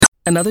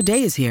Another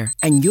day is here,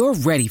 and you're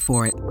ready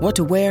for it. What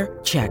to wear?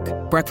 Check.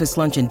 Breakfast,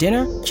 lunch, and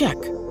dinner?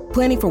 Check.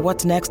 Planning for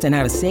what's next and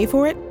how to save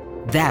for it?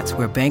 That's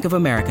where Bank of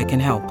America can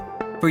help.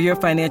 For your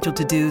financial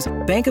to-dos,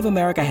 Bank of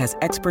America has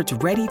experts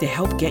ready to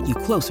help get you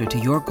closer to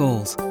your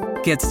goals.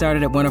 Get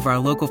started at one of our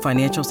local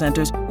financial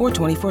centers or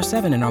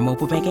 24/7 in our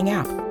mobile banking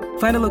app.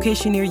 Find a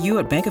location near you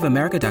at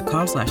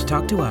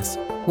bankofamerica.com/talktous.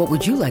 What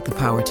would you like the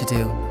power to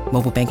do?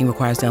 Mobile banking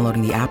requires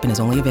downloading the app and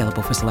is only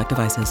available for select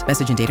devices.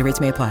 Message and data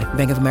rates may apply.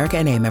 Bank of America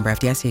N.A., member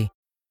FDIC.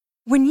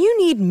 When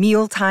you need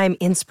mealtime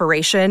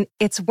inspiration,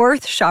 it's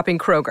worth shopping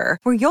Kroger,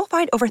 where you'll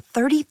find over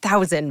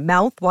 30,000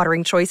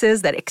 mouth-watering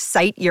choices that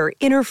excite your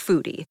inner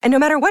foodie. And no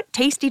matter what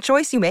tasty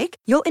choice you make,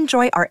 you'll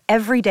enjoy our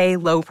everyday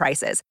low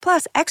prices,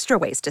 plus extra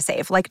ways to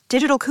save, like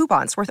digital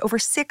coupons worth over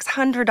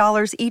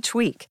 $600 each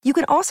week. You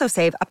can also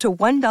save up to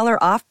 $1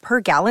 off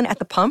per gallon at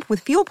the pump with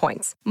fuel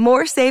points.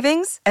 More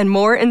savings and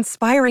more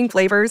inspiring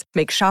flavors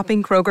make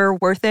shopping Kroger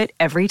worth it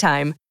every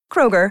time.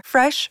 Kroger,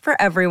 fresh for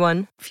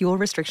everyone. Fuel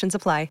restrictions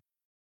apply.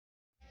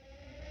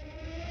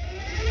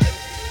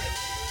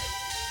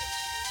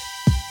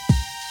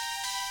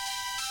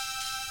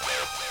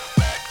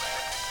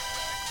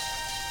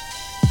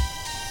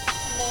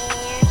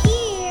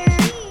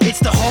 It's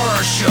the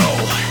horror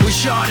show with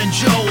Sean and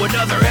Joe,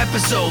 another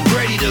episode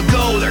ready to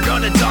go. They're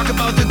gonna talk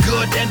about the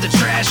good and the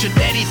trash and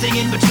anything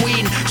in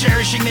between.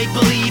 Cherishing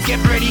make-believe,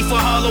 get ready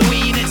for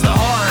Halloween. It's the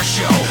horror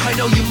show. I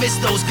know you missed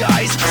those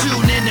guys.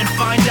 Tune in and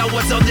find out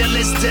what's on their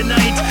list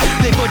tonight.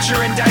 They butcher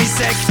and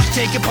dissect,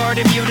 take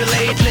apart and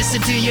mutilate. Listen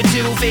to your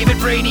two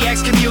favorite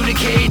brainiacs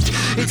communicate.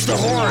 It's the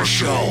horror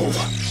show.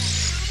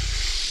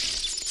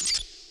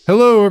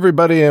 Hello,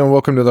 everybody, and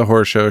welcome to the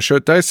Horror Show. Show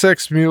that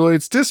dissects,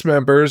 mutilates,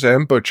 dismembers,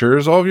 and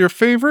butchers all of your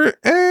favorite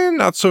and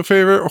not so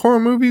favorite horror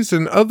movies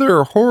and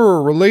other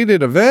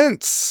horror-related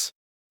events.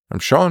 I'm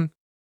Sean.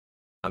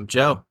 I'm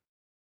Joe.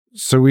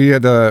 So we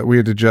had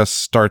to just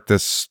start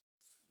this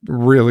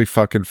really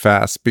fucking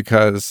fast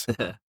because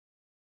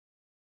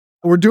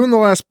we're doing the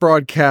last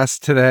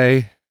broadcast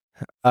today,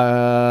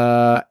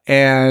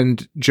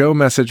 and Joe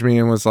messaged me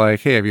and was like,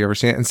 "Hey, have you ever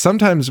seen it?" And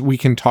sometimes we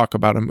can talk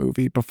about a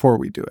movie before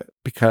we do it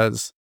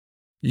because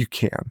you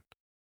can.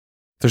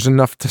 There's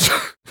enough to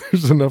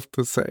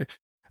say.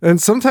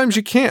 And sometimes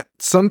you can't.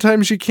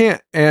 Sometimes you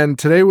can't. And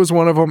today was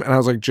one of them. And I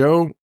was like,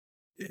 Joe,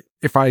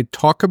 if I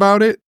talk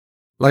about it,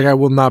 like, I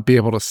will not be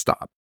able to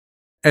stop.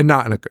 And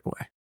not in a good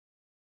way.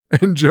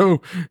 And Joe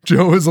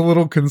is a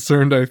little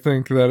concerned, I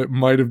think, that it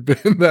might have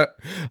been that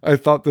I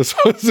thought this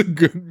was a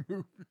good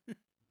movie.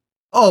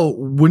 Oh,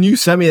 when you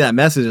sent me that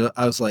message,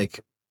 I was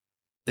like,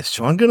 is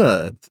Sean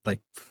gonna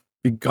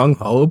be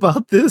gung-ho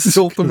about this?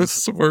 The ultimate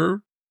swerve.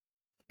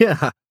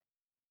 Yeah.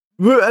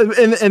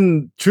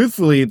 And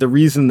truthfully, the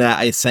reason that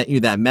I sent you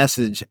that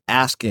message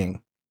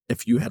asking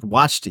if you had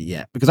watched it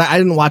yet, because I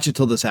didn't watch it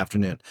till this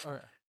afternoon,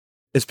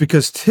 it's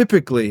because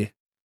typically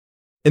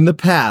in the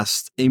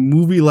past, a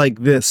movie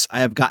like this,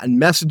 I have gotten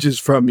messages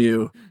from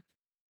you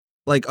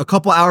like a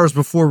couple hours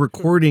before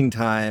recording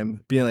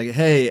time being like,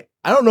 hey,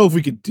 I don't know if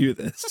we could do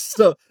this.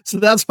 So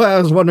that's why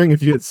I was wondering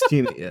if you had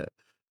seen it yet.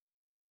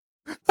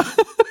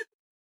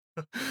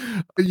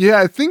 Yeah,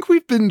 I think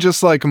we've been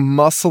just like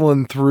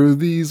muscling through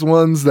these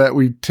ones that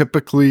we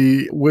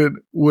typically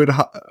would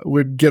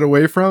get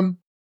away from.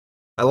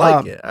 I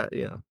like it.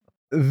 Yeah.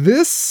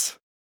 This.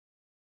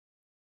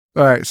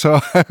 All right,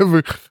 so I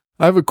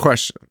have a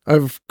question.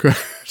 I'm going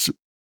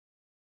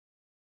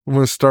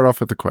to start off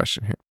with the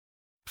question here.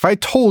 If I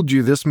told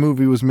you this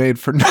movie was made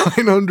for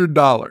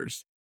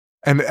 $900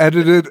 and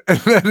edited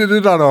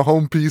on a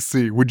home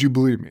PC, would you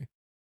believe me?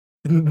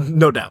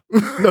 No doubt.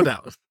 No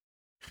doubt.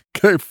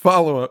 Okay,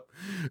 follow up.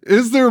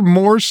 Is there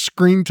more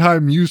screen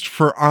time used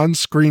for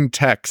on-screen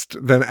text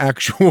than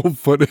actual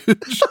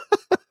footage?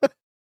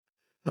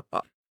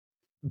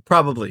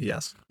 Probably,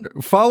 yes.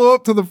 Follow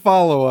up to the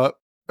follow-up.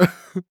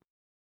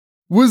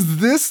 Was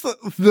this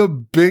the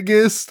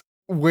biggest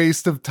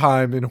waste of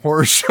time in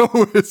horror show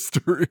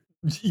history?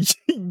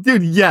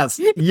 Dude, yes,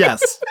 it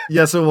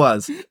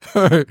was.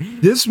 Right.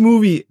 This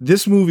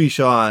movie,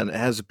 Sean,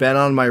 has been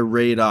on my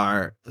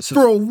radar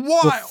for a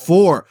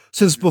while.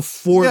 Since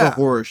before the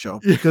horror show,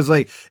 because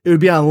like it would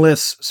be on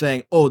lists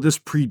saying, "Oh, this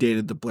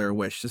predated the Blair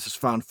Witch. This is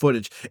found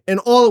footage," and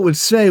all it would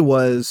say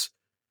was,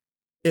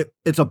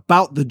 "It's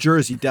about the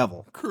Jersey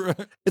Devil."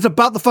 Correct. It's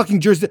about the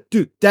fucking Jersey,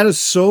 dude. That is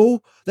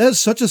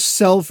such a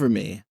sell for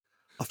me.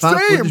 A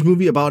found footage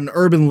movie about an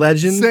urban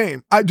legend.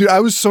 Same. I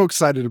was so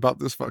excited about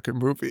this fucking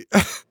movie.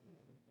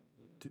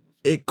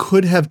 It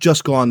could have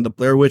just gone the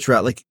Blair Witch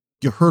route. Like,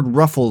 you heard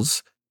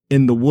ruffles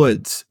in the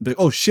woods. Like,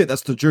 oh shit,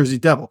 that's the Jersey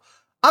Devil.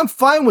 I'm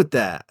fine with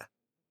that.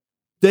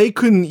 They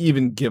couldn't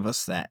even give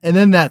us that. And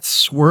then that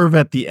swerve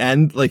at the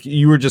end, like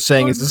you were just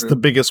saying, is this the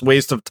biggest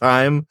waste of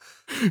time?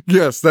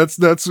 Yes,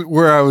 that's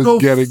where I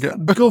was getting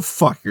at. Go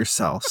fuck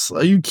yourselves.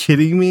 Are you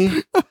kidding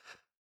me?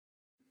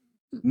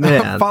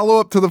 Man. Follow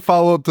up to the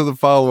follow up to the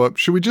follow up.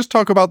 Should we just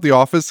talk about The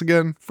Office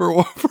again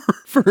for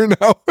an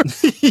hour?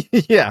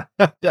 Yeah,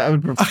 I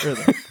would prefer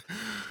that.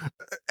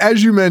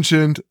 As you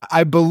mentioned,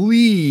 I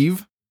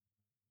believe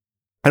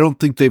I don't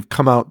think they've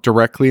come out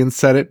directly and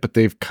said it, but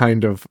they've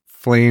kind of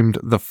flamed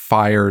the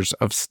fires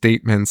of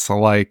statements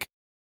like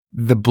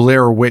the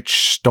Blair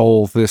Witch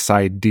stole this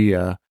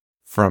idea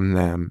from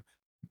them.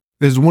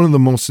 Is one of the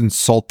most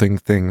insulting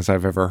things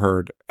I've ever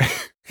heard.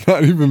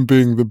 Not even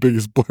being the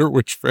biggest Blair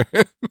Witch fan.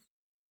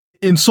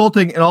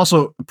 Insulting and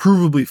also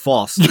provably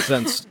false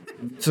since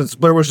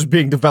Blair Witch was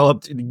being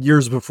developed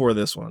years before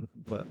this one.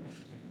 But,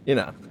 you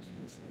know,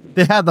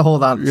 they had the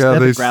hold on. Yeah, they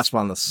had the grasp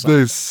on this.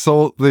 They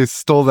stole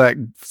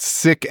that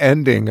sick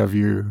ending of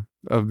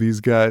these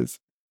guys.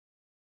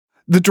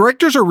 The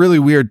directors are really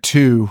weird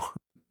too.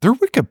 Their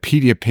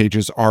Wikipedia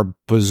pages are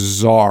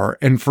bizarre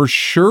and for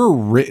sure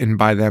written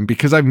by them,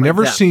 because I've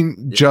never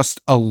seen just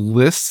a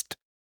list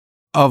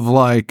of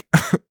like,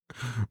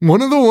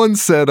 one of the ones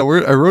said, I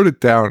wrote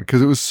it down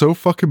because it was so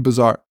fucking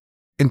bizarre.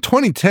 In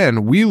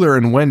 2010, Wheeler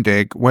and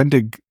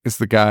Wendig is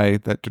the guy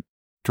that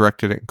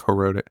directed it and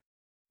co-wrote it,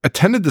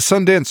 attended the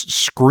Sundance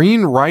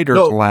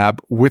Screenwriters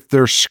Lab with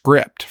their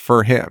script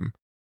for him.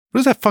 What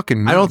does that fucking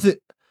mean?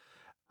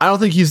 I don't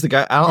think he's the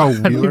guy. I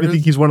don't even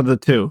think he's one of the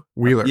two.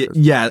 Wheeler.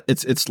 Yeah,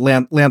 it's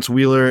Lance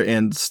Wheeler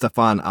and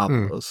Stefan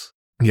Alvarez.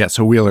 Yeah,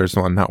 so Wheeler's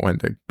the one, not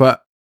Wendig.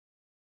 But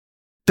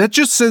that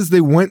just says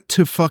they went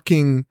to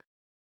fucking...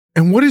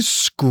 And what is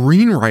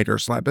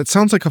Screenwriters Lab? It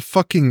sounds like a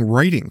fucking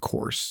writing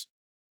course.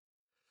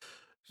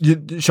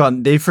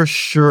 Sean, they for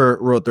sure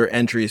wrote their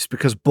entries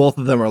because both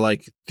of them are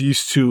like,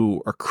 these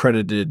two are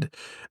credited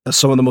as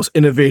some of the most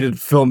innovative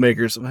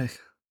filmmakers. I'm like,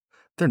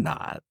 they're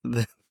not.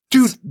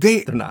 Dude,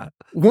 they're not.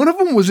 One of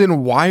them was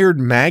in Wired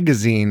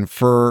magazine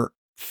for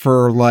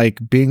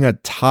like being a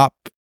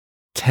top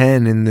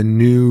 10 in the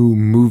new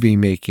movie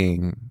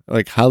making,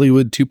 like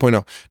Hollywood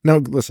 2.0. Now,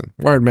 listen,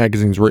 Wired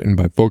magazine's written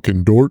by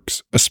fucking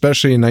dorks,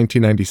 especially in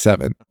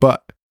 1997.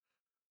 But,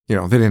 you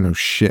know, they didn't know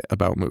shit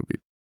about movies.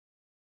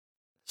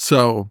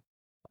 So,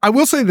 I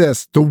will say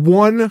this.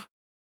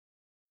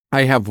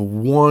 I have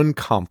one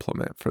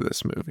compliment for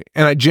this movie,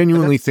 and I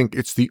genuinely think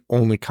it's the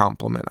only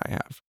compliment I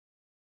have,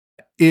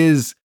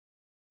 is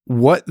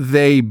what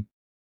they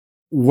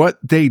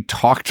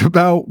talked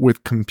about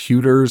with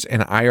computers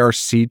and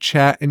IRC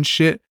chat and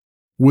shit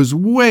was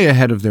way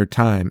ahead of their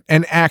time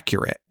and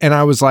accurate. And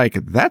I was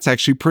like, that's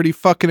actually pretty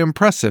fucking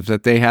impressive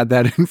that they had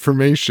that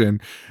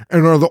information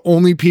and are the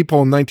only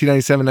people in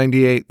 1997,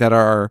 98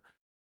 that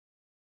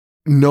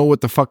know what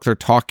the fuck they're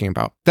talking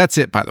about. That's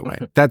it, by the way.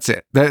 That's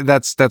it.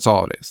 That's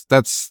all it is.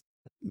 That's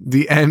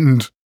the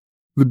end,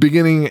 the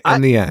beginning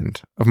and the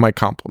end of my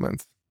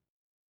compliments.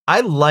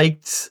 I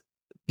liked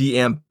the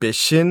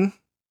ambition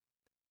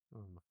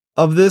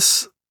of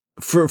this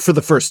for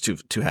the first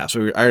two halves. I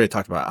already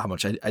talked about how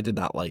much I did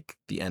not like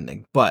the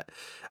ending, but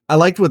I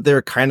liked what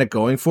they're kind of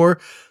going for.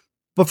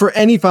 But for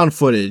any found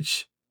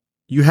footage,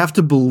 you have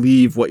to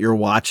believe what you're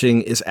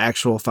watching is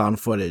actual found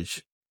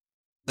footage.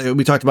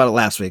 We talked about it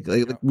last week.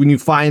 Like when you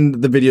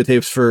find the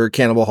videotapes for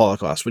Cannibal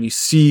Holocaust, when you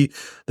see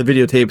the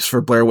videotapes for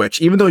Blair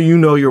Witch, even though you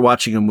know you're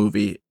watching a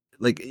movie,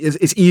 like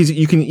it's easy.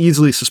 You can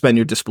easily suspend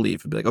your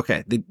disbelief and be like,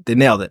 okay, they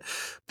nailed it.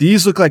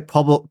 These look like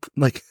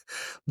like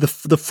the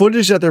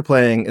footage that they're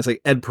playing is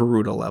like Ed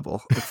Peruta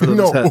level for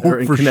those that are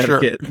in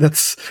Connecticut. Sure.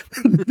 That's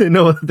they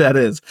know what that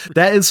is.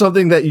 That is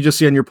something that you just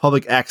see on your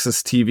public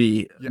access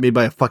TV made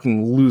by a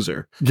fucking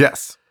loser.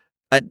 Yes.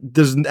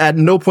 There's at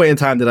no point in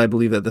time did I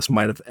believe that this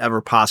might have ever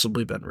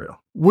possibly been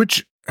real.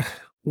 Which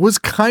was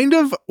kind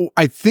of,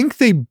 I think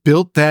they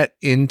built that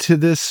into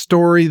this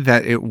story,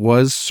 that it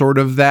was sort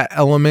of that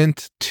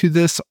element to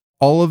this,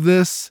 all of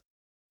this,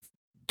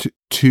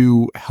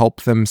 to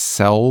help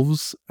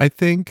themselves, I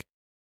think.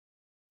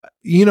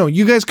 You know,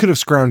 you guys could have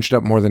scrounged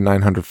up more than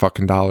 $900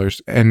 fucking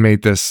and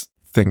made this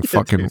thing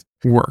fucking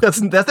work.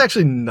 That's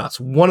actually nuts.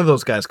 One of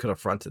those guys could have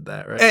fronted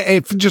that, right? Hey,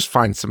 just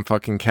find some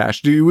fucking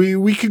cash.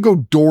 Dude, we could go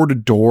door to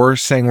door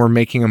saying we're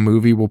making a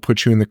movie, we'll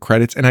put you in the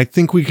credits, and I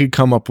think we could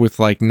come up with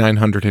like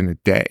 900 in a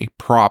day,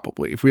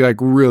 probably, if we like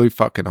really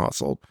fucking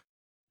hustled.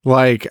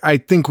 Like, I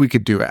think we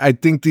could do it. I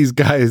think these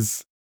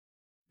guys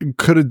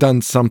could have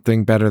done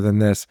something better than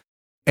this.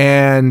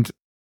 And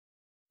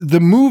the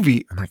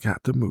movie, oh my God,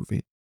 the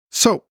movie.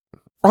 So,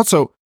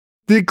 also,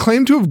 they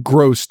claim to have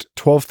grossed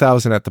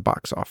 $12,000 at the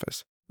box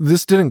office.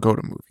 This didn't go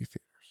to movie theaters.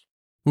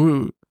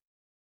 Ooh.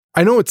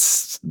 I know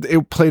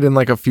it played in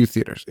like a few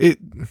theaters.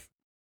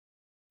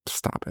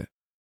 Stop it.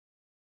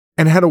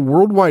 And had a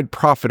worldwide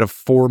profit of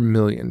 $4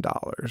 million.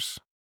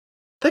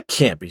 That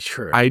can't be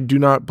true. I do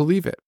not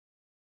believe it.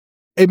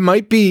 It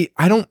might be.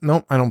 I don't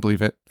know. I don't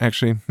believe it.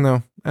 Actually,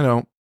 no, I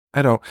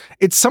don't.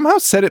 It somehow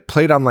said it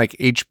played on like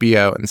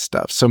HBO and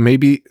stuff. So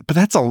maybe, but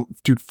that's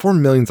dude, $4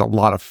 million's a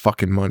lot of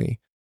fucking money.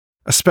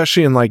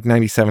 Especially in like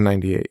 97,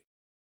 98.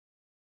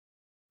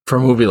 For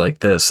a movie like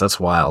this, that's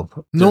wild.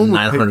 No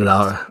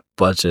 $900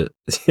 budget.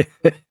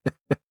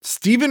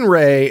 Stephen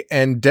Ray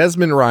and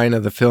Desmond Ryan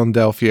of the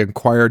Philadelphia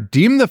Inquirer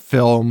deemed the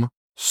film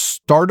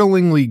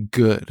startlingly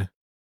good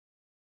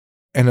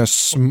and a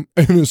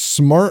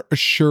smart,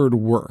 assured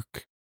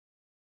work.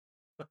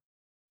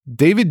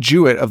 David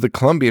Jewett of the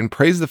Columbian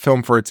praised the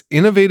film for its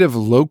innovative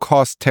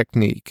low-cost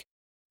technique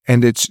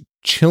and its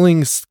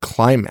chilling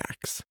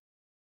climax,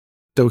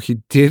 though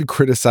he did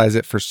criticize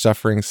it for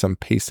suffering some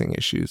pacing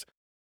issues.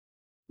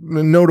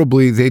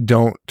 Notably, they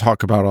don't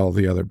talk about all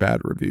the other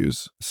bad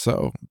reviews,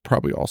 so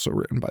probably also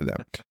written by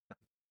them.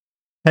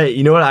 Hey,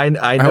 you know what I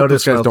hope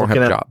noticed? those guys don't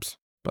have jobs,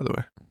 by the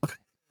way.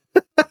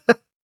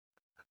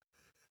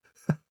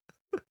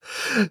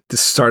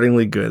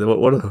 Startlingly good.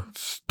 What a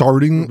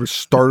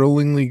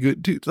startlingly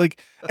good, dude. Like,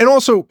 and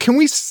also, can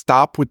we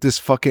stop with this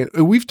fucking?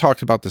 We've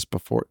talked about this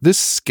before. This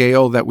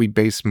scale that we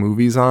base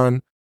movies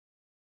on,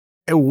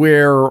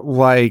 where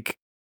like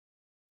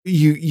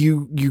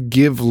you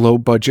give low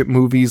budget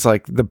movies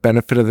like the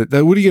benefit of it.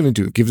 What are you gonna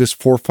do? Give this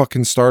 4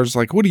 fucking stars?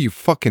 Like, what are you,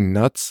 fucking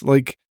nuts?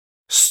 Like,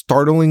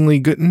 startlingly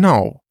good?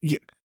 No,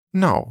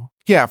 no.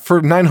 Yeah,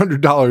 for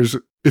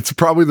 $900. It's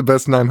probably the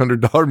best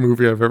 $900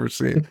 movie I've ever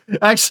seen.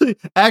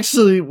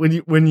 Actually,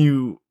 when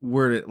you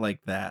word it like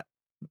that,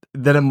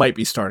 then it might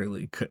be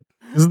startlingly good.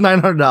 It's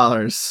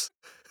 $900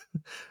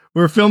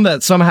 for a film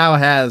that somehow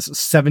has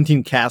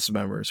 17 cast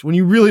members when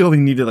you really only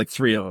needed like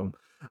 3 of them.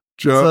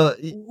 So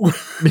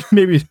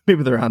maybe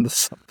they're onto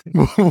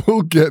something.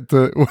 We'll get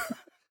to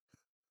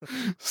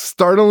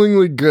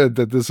startlingly good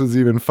that this was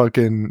even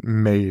fucking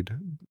made.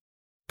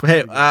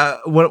 Hey,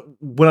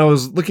 when I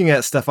was looking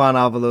at Stefan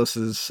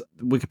Avalos's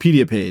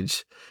Wikipedia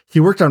page, he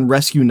worked on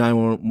Rescue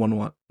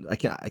 911. I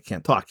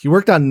can't talk. He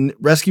worked on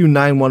Rescue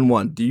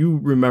 911. Do you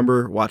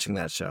remember watching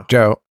that show?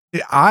 Joe,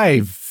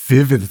 I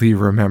vividly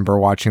remember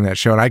watching that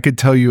show, and I could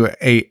tell you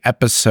a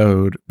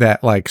episode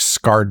that like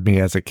scarred me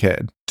as a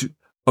kid.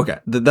 Okay,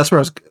 that's where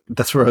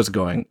I was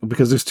going,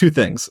 because there's 2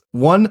 things.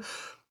 One,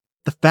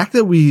 the fact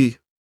that we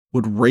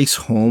would race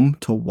home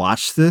to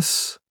watch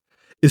this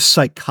is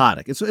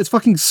psychotic. It's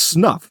fucking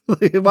snuff.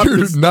 Dude,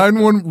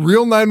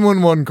 real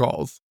 911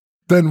 calls,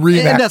 then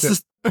reenacted.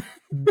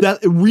 That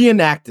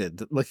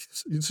reenacted. Like,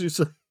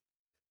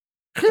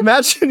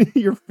 imagine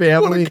your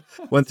family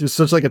went through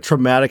such like a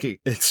traumatic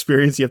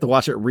experience. You have to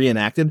watch it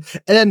reenacted.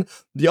 And then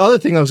the other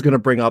thing I was going to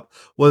bring up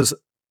was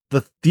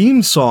the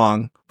theme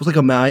song was like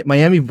a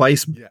Miami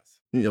Vice,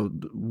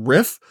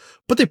 riff,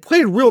 but they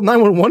played real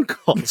 911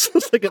 calls.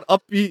 It's like an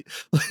upbeat,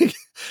 like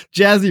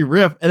jazzy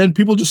riff, and then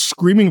people just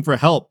screaming for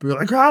help. You're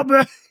like, "Oh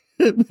man!"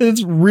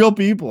 It's real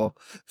people.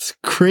 It's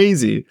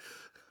crazy.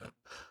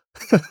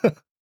 The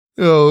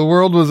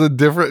world was a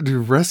different.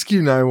 Dude,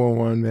 Rescue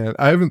 911, man.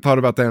 I haven't thought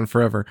about that in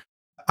forever.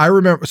 I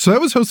remember. So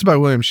that was hosted by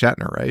William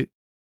Shatner, right?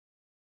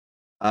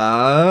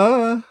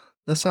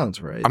 That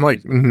sounds right. I'm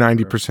like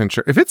 90%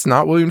 sure. If it's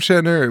not William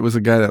Shatner, it was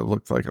a guy that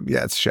looked like him.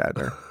 Yeah, it's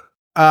Shatner.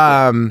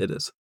 It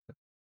is.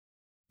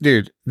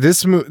 Dude,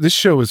 this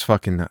show is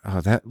fucking.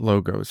 Oh, that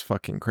logo is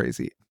fucking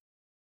crazy.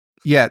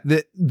 Yeah,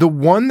 the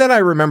one that I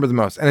remember the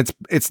most, and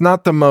it's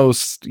not the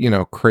most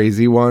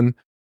crazy one,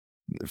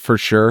 for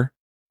sure.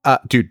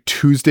 Dude,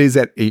 Tuesdays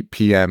at 8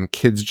 p.m.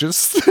 Kids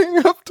just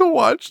staying up to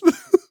watch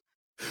this.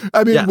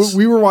 I mean, yes.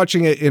 we were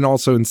watching it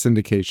also in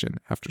syndication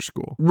after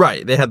school.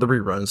 Right. They had the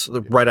reruns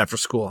right after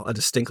school. I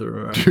distinctly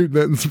remember. Dude,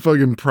 that's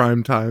fucking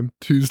prime time.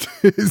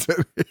 Tuesdays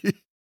at 8.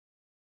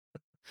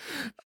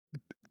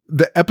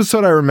 The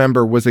episode I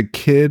remember was a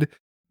kid,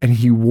 and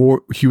he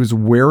was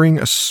wearing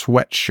a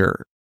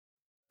sweatshirt,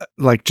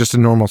 like just a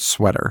normal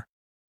sweater,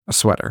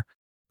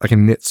 like a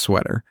knit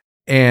sweater.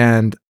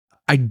 And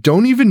I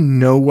don't even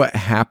know what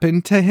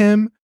happened to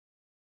him,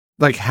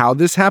 like how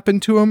this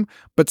happened to him,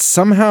 but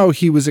somehow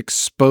he was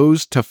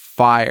exposed to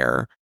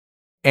fire,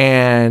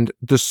 and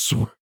the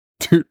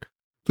sweatshirt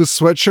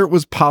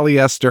was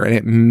polyester, and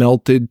it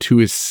melted to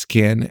his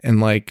skin and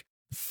like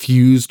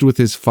fused with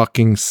his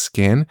fucking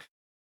skin.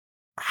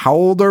 How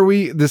old are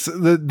we?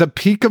 The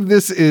peak of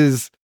this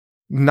is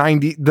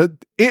 90.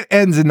 It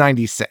ends in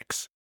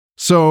 96.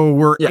 So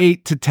we're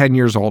 8 to 10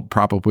 years old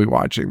probably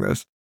watching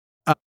this.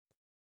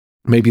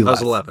 Maybe less.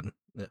 I was 11.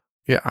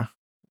 Yeah.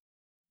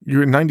 You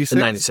were 96?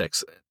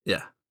 96.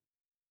 Yeah.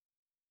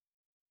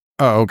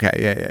 Oh, okay.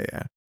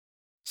 Yeah.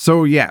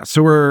 So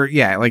we're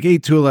like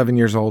 8 to 11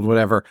 years old,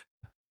 whatever.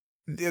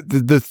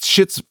 The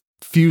shit's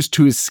fused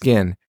to his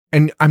skin.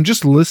 And I'm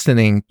just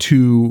listening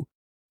to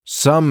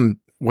some,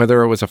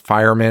 whether it was a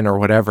fireman or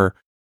whatever,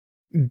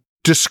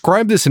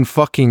 describe this in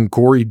fucking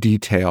gory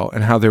detail,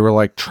 and how they were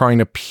like trying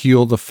to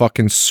peel the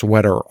fucking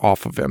sweater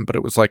off of him, but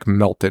it was like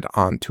melted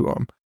onto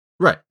him.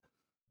 Right.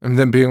 And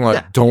then being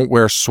like, don't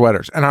wear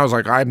sweaters. And I was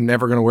like, I'm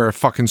never going to wear a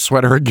fucking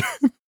sweater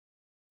again.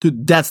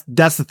 Dude, that's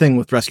the thing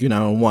with Rescue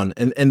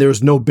 911. And there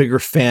was no bigger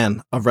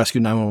fan of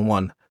Rescue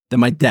 911 than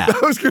my dad.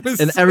 I was going to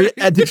say.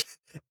 And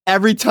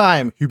every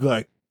time he'd be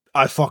like,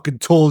 I fucking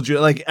told you.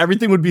 Like,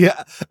 everything would be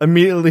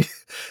immediately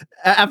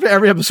after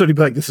every episode, he'd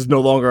be like, this is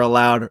no longer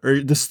allowed,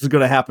 or this is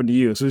going to happen to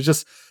you. So it's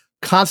just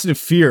constant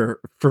fear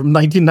from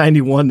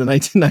 1991 to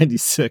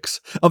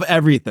 1996 of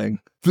everything.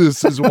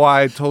 This is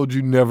why I told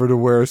you never to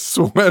wear a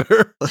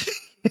sweater.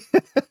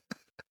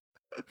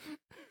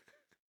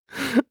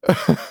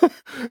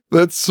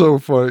 That's so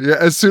funny. Yeah,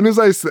 as soon as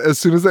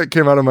that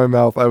came out of my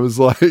mouth, I was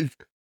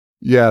like,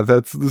 yeah,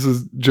 this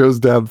is Joe's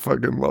dad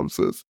fucking loves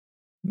this.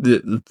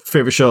 The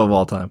favorite show of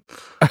all time.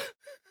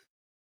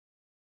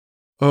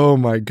 Oh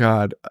my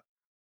God.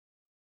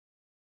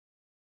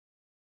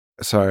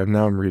 sorry,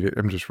 now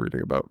I'm just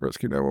reading about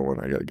Rescue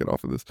 911. I gotta get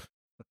off of this.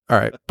 All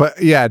right.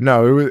 But yeah,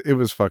 no, it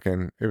was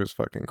fucking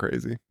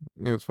crazy.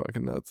 It was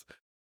fucking nuts.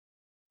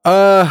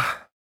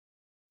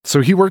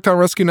 So he worked on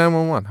Rescue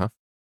 911, huh?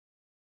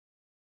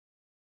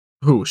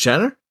 Who,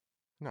 Shatner?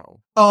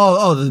 No.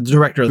 Oh, the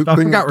director. The I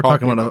thing forgot we're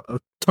we're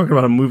talking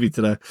about a movie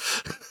today.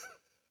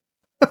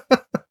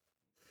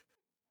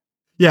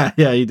 yeah,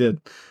 he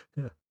did.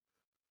 Yeah.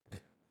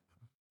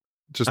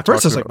 Just at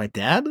first I was talking like,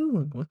 my dad?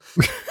 What?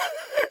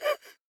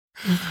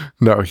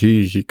 No,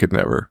 he could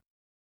never.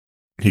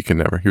 He could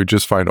never. He would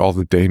just find all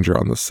the danger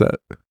on the set.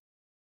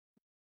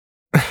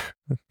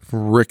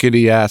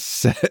 Rickety ass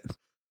set.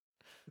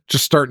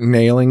 Just start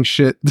nailing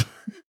shit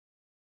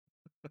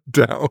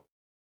down.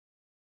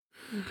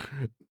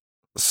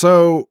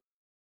 So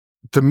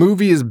the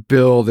movie is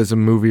billed as a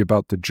movie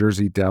about the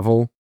Jersey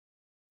Devil.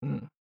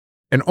 Mm.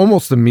 And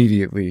almost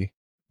immediately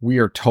we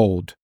are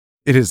told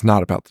it is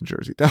not about the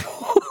Jersey Devil.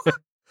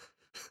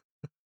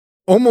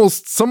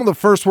 Almost some of the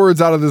first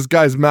words out of this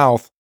guy's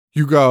mouth,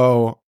 you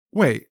go,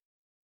 wait,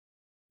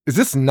 is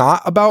this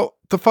not about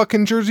the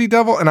fucking Jersey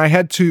Devil? And I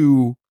had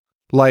to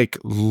like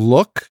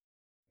look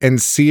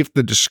and see if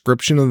the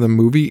description of the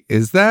movie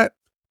is that.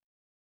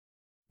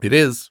 It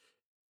is.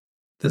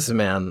 Listen,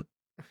 man,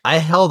 I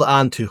held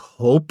on to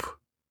hope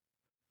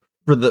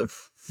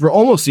for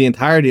almost the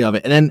entirety of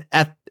it, and then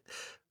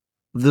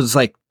there's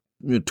like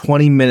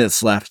 20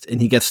 minutes left,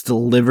 and he gets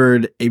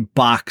delivered a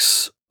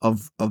box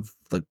of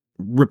like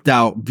ripped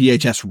out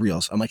VHS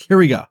reels. I'm like, here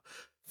we go.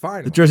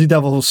 Fine. The Jersey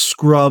Devil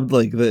scrubbed,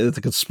 like it's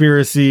a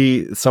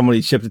conspiracy.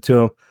 Somebody shipped it to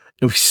him,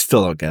 and we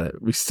still don't get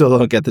it. We still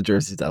don't get the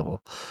Jersey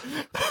Devil.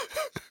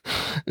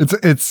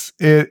 It's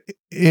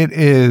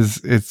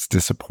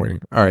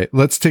disappointing. All right,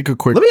 let's take a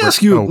quick. Let me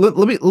ask you.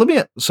 Let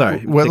me.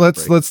 Sorry. Well,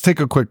 let's take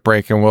a quick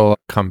break, and we'll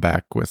come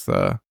back with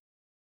the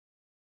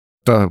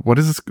what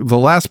is this? The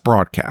last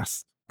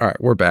broadcast. All right,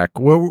 we're back.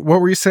 What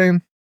were you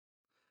saying?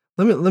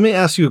 Let me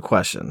ask you a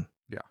question.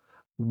 Yeah.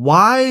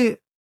 Why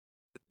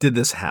did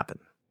this happen?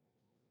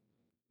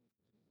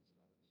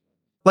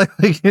 Like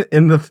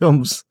in the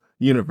film's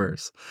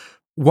universe.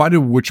 Why did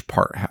which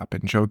part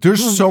happen, Joe?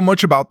 There's so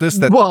much about this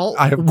that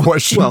I have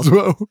questions.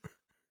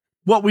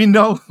 What we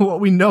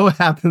know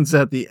happens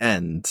at the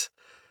end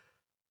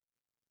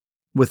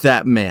with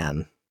that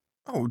man.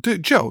 Oh,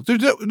 Joe,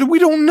 we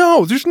don't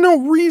know. There's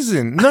no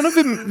reason. None of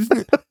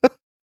it.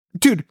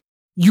 Dude,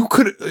 you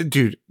could,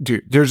 dude,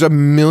 there's a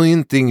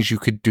million things you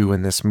could do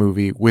in this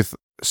movie with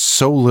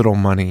so little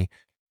money.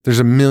 There's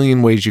a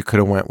million ways you could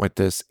have went with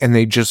this, and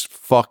they just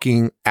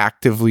fucking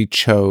actively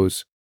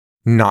chose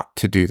not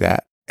to do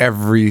that.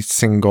 Every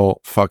single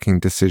fucking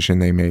decision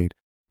they made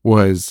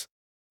was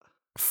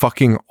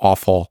fucking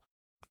awful.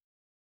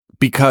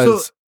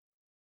 Because,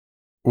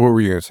 what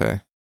were you going to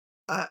say?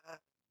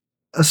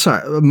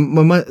 Sorry.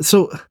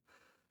 So,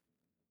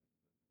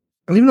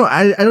 I don't even know.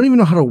 I don't even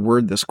know how to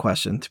word this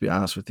question, to be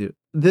honest with you.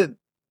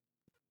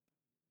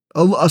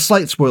 A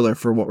slight spoiler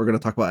for what we're going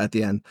to talk about at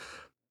the end.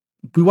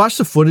 We watched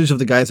the footage of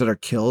the guys that are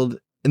killed,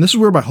 and this is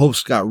where my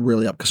hopes got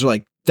really up, because they're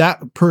like,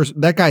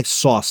 that guy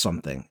saw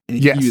something, and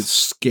he was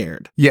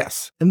scared.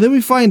 Yes. And then we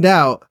find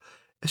out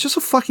it's just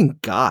a fucking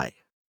guy.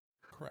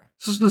 Correct.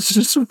 It's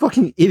just some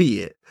fucking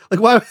idiot. Like,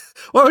 why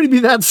would he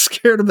be that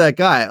scared of that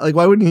guy? Like,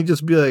 why wouldn't he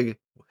just be like,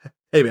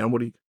 hey man,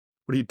 what are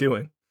you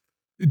doing?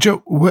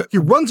 Joe, he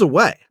runs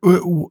away.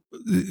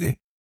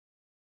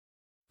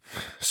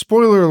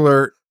 Spoiler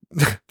alert.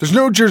 There's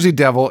no Jersey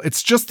Devil.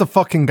 It's just the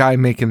fucking guy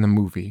making the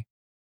movie.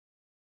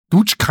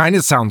 Which kind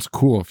of sounds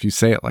cool if you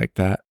say it like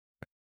that.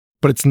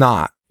 But it's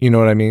not. You know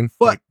what I mean?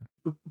 But,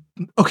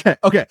 okay.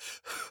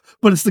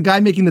 But it's the guy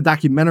making the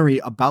documentary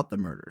about the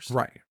murders.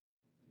 Right.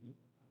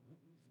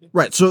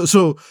 Right.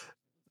 So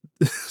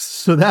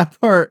that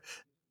part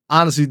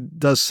honestly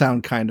does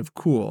sound kind of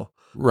cool.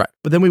 Right.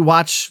 But then we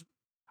watch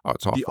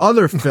the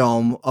other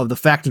film of the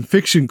Fact and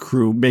Fiction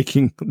crew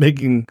making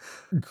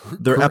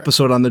their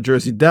episode on the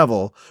Jersey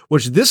Devil,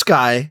 which this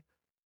guy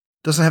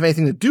doesn't have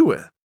anything to do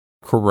with.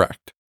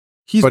 Correct.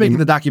 He's making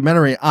the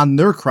documentary on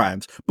their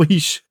crimes, but he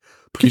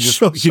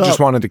just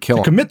wanted to kill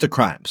him. Commit the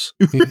crimes.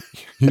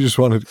 he just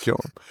wanted to kill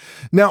him.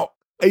 Now,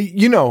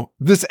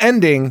 this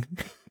ending,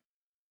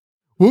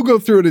 we'll go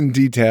through it in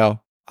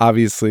detail,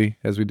 obviously,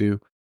 as we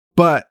do.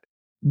 But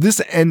this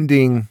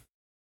ending,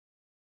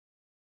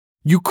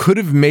 you could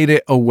have made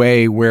it a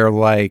way where,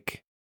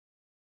 like,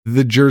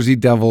 the Jersey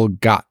Devil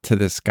got to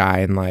this guy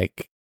and,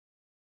 like,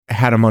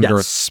 had him under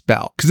a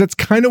spell. Because that's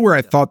kind of where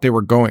I thought they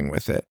were going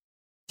with it.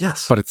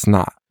 Yes. But it's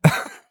not.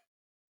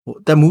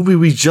 That movie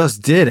we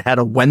just did had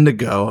a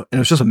Wendigo, and it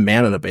was just a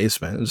man in a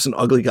basement. It was an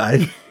ugly guy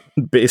in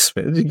the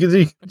basement. You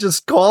could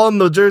just call him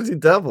the Jersey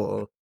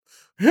Devil.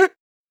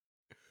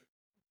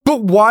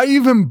 But why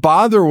even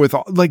bother with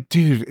all, like,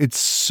 dude, it's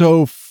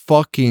so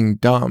fucking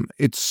dumb.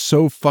 It's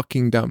so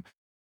fucking dumb.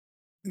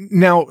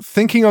 Now,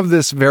 thinking of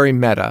this very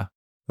meta,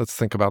 let's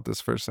think about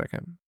this for a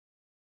second.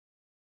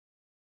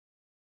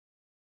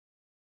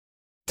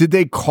 Did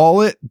they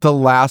call it the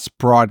last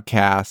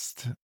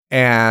broadcast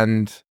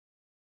and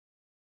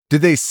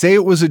Did they say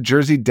it was a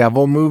Jersey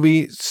Devil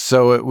movie?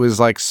 So it was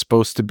like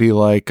supposed to be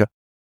like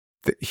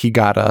he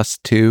got us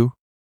too?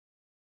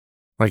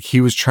 Like he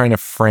was trying to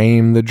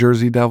frame the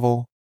Jersey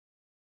Devil?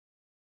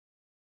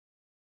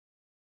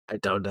 I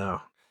don't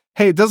know.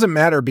 Hey, it doesn't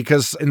matter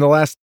because in the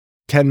last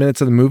 10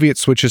 minutes of the movie, it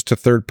switches to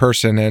third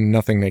person and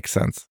nothing makes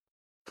sense.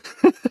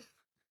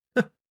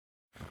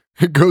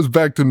 It goes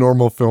back to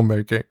normal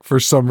filmmaking for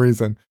some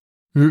reason.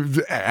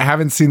 I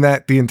haven't seen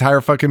that the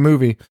entire fucking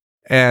movie.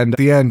 And at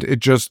the end, it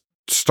just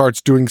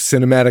starts doing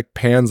cinematic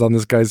pans on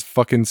this guy's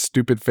fucking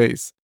stupid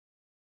face.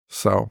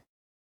 So,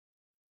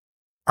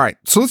 all right.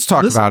 So let's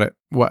talk about it.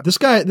 What? This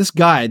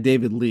guy,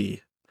 David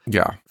Lee.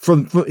 Yeah.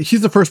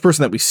 He's the first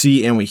person that we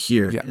see and we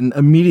hear. Yeah. And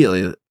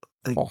immediately,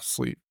 like, fall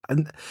asleep.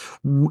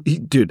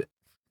 Dude,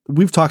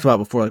 we've talked about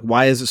before, like,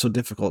 why is it so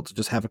difficult to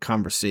just have a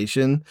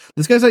conversation?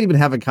 This guy's not even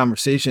having a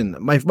conversation.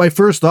 My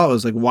first thought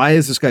was like, why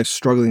is this guy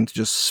struggling to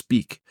just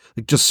speak?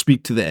 Like, just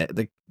speak to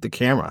the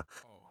camera.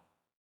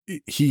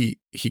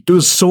 It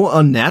was so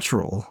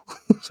unnatural.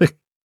 Like,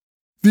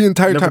 the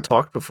entire never time.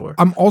 Talked before.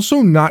 I'm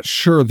also not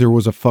sure there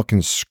was a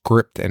fucking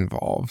script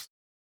involved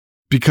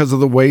because of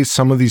the way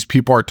some of these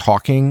people are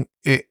talking.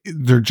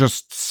 They're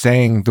just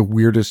saying the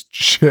weirdest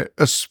shit,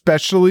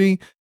 especially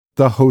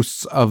the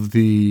hosts of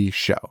the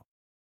show.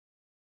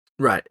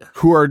 Right.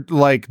 Who are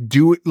like,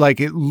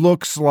 it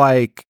looks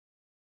like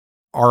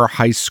our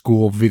high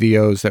school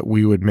videos that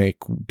we would make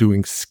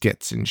doing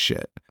skits and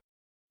shit.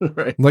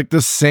 Right. Like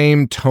the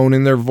same tone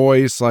in their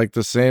voice, like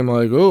the same,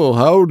 like, oh,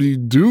 howdy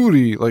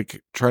doody,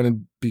 like trying to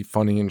be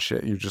funny and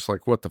shit. You're just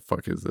like, what the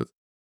fuck is this?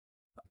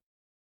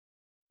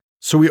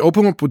 So we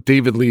open up with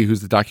David Lee, who's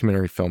the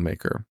documentary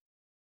filmmaker.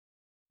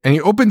 And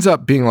he opens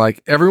up being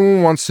like,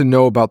 everyone wants to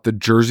know about the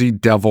Jersey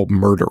Devil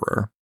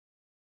murderer.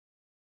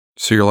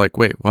 So you're like,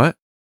 wait, what?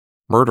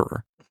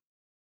 Murderer?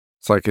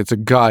 It's like, it's a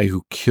guy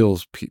who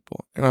kills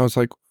people. And I was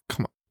like,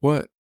 come on,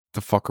 what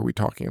the fuck are we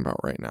talking about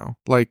right now?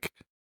 Like,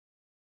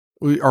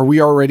 are we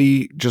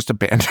already just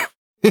abandoning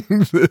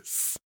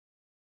this?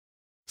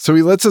 So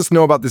he lets us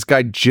know about this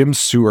guy, Jim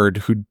Seward,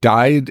 who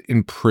died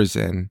in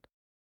prison.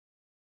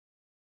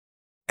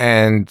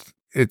 And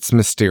it's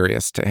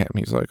mysterious to him.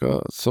 He's like,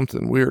 oh,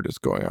 something weird is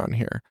going on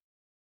here.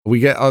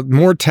 We get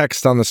more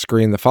text on the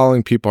screen. The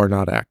following people are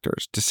not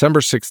actors.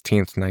 December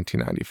 16th,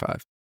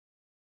 1995.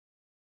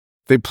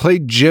 They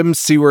played Jim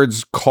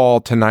Seward's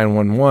call to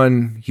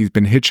 911. He's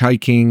been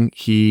hitchhiking.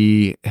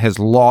 He has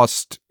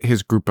lost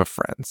his group of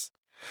friends.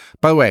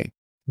 By the way,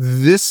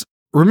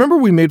 remember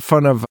we made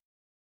fun of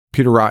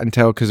Peter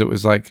Rottentail because it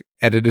was like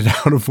edited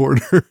out of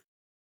order?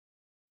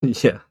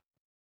 Yeah.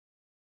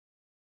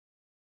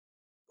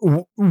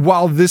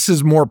 While this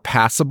is more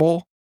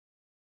passable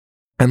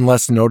and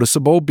less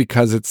noticeable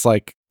because it's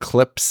like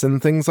clips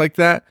and things like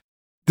that,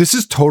 this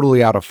is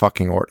totally out of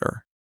fucking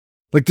order.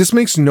 Like, this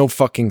makes no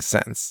fucking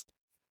sense.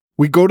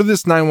 We go to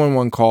this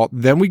 911 call,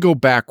 then we go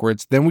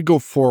backwards, then we go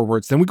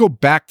forwards, then we go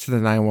back to the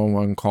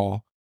 911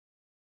 call.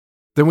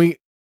 Then we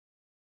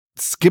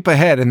skip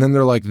ahead, and then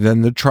they're like,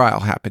 then the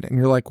trial happened. And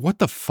you're like, what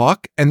the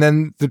fuck? And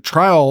then the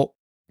trial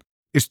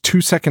is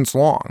 2 seconds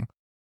long.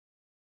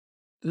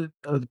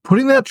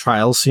 Putting that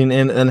trial scene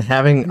in and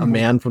having a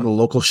man from the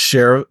local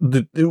sheriff,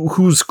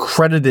 who's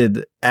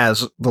credited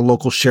as the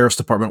local sheriff's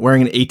department,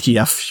 wearing an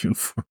ATF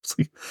uniform.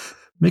 Like,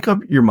 make up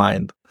your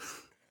mind.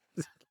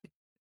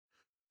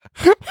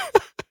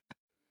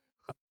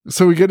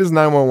 So we get his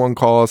 911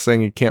 call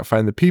saying he can't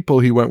find the people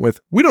he went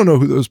with. We don't know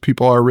who those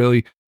people are,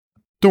 really.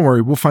 Don't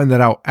worry, we'll find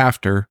that out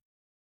after.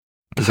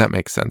 Does that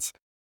make sense?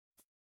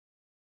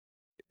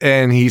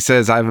 And he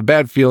says, I have a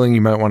bad feeling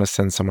you might want to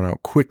send someone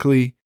out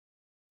quickly.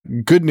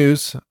 Good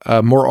news,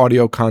 more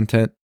audio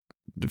content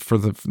for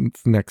the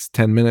next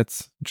 10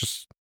 minutes,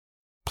 just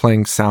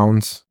playing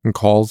sounds and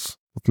calls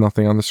with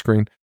nothing on the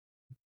screen.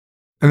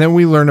 And then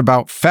we learn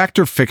about Fact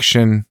or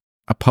Fiction,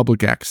 a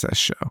public access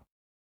show.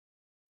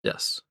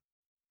 Yes.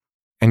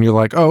 And you're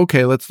like, oh,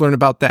 okay, let's learn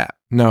about that.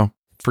 No,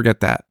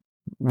 forget that.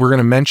 We're going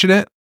to mention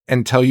it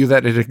and tell you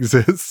that it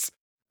exists.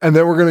 And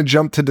then we're going to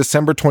jump to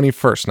December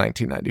 21st,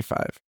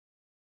 1995.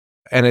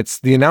 And it's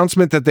the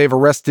announcement that they've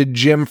arrested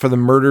Jim for the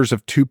murders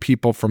of 2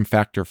 people from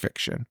Fact or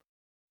Fiction.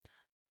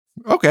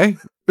 Okay.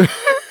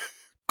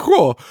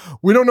 Cool.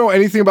 We don't know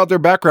anything about their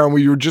background.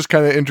 We were just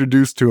kind of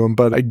introduced to him,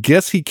 but I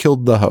guess he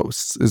killed the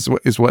hosts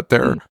is what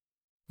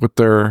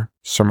they're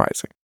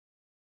surmising.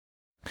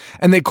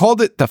 And they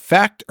called it the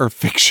Fact or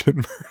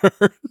Fiction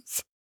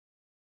murders.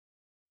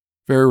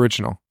 Very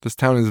original. This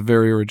town is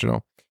very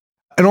original.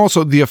 And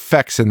also the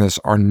effects in this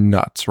are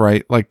nuts,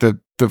 right? Like the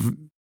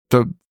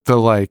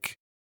like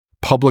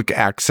public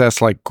access,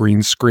 like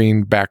green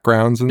screen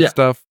backgrounds and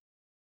stuff.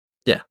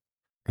 Yeah.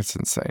 It's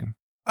insane.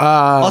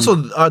 Also,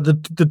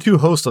 the 2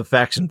 hosts of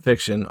Fact and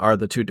Fiction are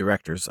the 2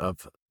 directors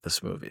of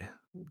this movie,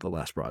 The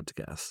Last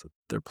Broadcast.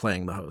 They're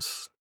playing the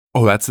hosts.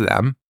 Oh, that's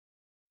them?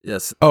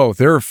 Yes. Oh,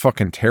 they're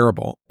fucking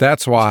terrible.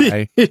 That's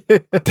why.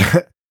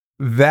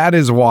 That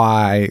is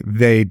why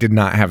they did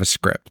not have a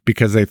script,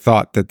 because they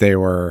thought that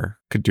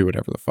could do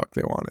whatever the fuck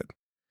they wanted.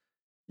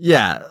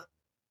 Yeah.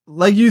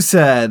 Like you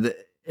said,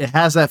 it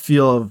has that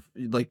feel of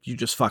like you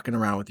just fucking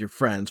around with your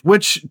friends,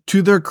 which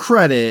to their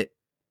credit,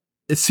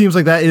 it seems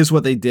like that is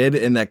what they did,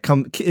 and that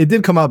it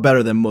did come out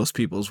better than most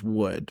people's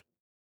would.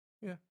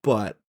 Yeah.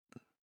 But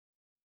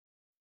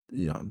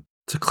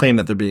to claim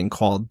that they're being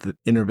called the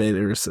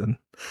innovators and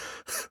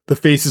the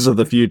faces of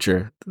the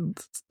future,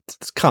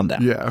 calm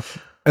down. Yeah.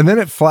 And then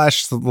it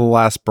flashed the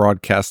last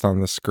broadcast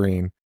on the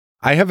screen.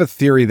 I have a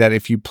theory that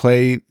if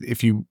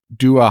you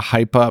do a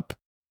hype up,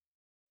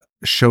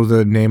 show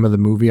the name of the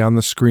movie on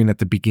the screen at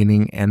the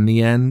beginning and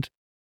the end,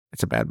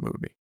 it's a bad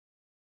movie.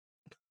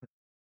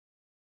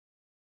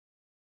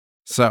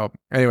 So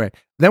anyway,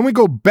 then we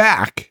go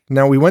back.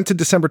 Now we went to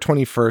December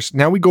 21st.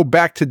 Now we go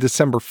back to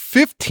December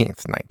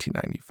 15th,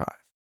 1995.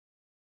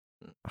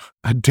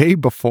 A day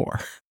before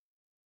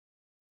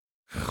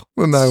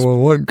the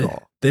 911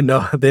 call. They know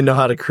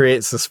how to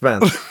create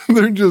suspense.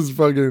 They're just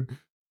fucking.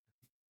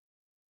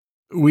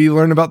 We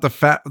learn about the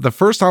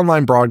first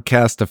online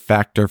broadcast of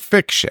fact or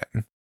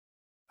fiction.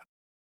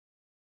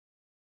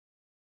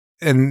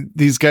 And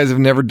these guys have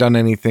never done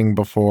anything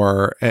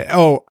before.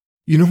 Oh,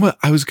 you know what?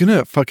 I was going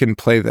to fucking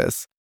play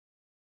this.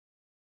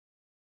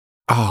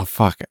 Oh,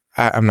 fuck.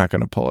 I'm not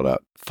going to pull it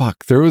up.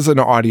 Fuck. There was an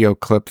audio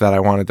clip that I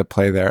wanted to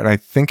play there. And I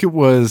think it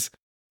was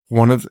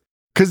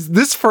because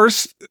this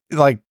first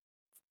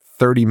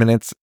 30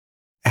 minutes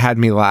had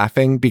me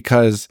laughing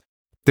because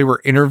they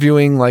were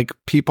interviewing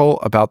people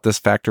about this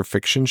fact or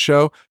fiction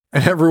show.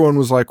 And everyone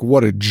was like,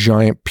 what a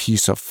giant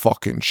piece of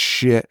fucking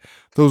shit.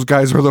 Those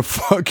guys are the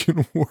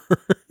fucking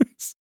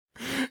worst.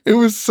 It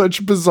was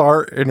such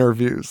bizarre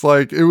interviews.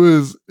 It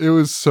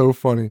was so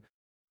funny.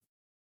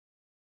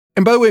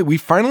 And by the way, we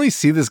finally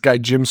see this guy,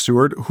 Jim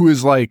Seward, who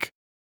is a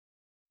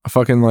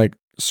fucking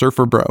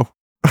surfer bro.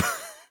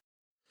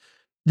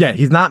 Yeah,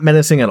 he's not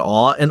menacing at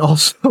all. And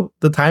also,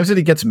 the times that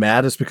he gets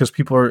mad is because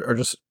people are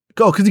just,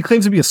 because he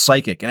claims to be a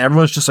psychic. And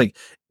everyone's just an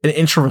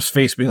inch from his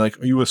face being like,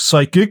 are you a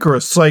psychic or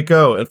a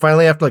psycho? And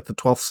finally, after the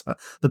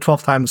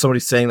 12th time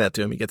somebody's saying that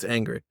to him, he gets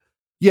angry.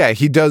 Yeah,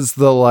 he does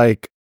the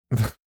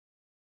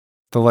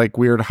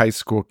weird high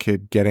school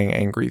kid getting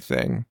angry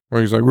thing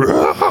where he's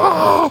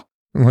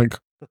and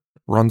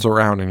runs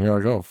around and you're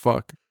like, oh,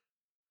 fuck.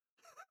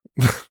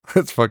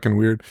 That's fucking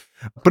weird.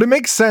 But it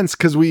makes sense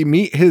because we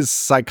meet his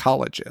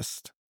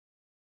psychologist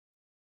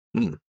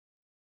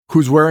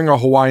who's wearing a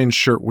Hawaiian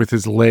shirt with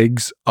his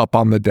legs up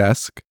on the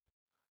desk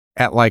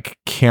at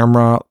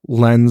camera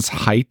lens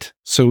height.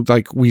 So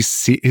we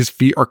see his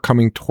feet are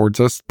coming towards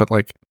us, but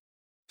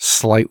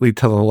slightly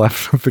to the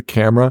left of the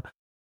camera.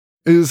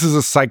 This is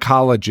a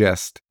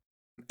psychologist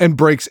and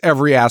breaks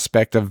every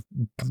aspect of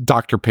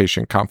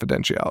doctor-patient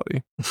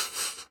confidentiality.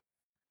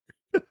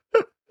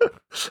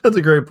 That's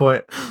a great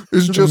point.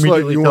 It's just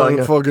you want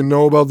to fucking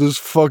know about this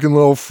fucking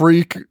little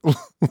freak?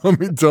 Let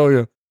me tell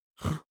you.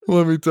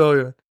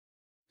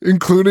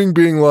 Including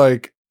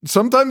being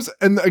sometimes,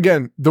 and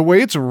again, the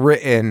way it's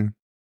written,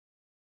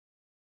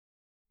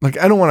 I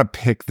don't want to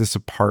pick this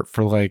apart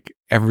for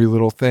every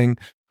little thing,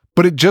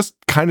 but it just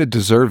kind of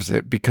deserves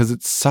it because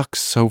it sucks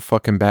so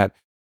fucking bad.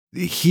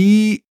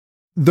 The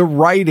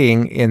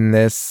writing in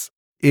this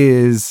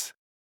is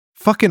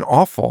fucking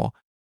awful.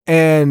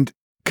 And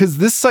because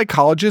this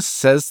psychologist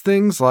says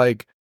things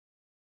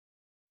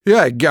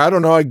yeah, I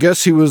don't know. I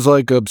guess he was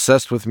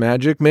obsessed with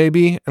magic,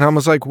 maybe. And I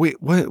was like, wait,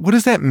 what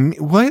does that mean?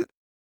 What?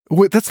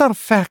 That's not a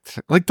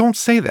fact. Don't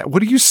say that.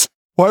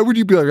 Why would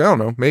you be I don't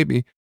know,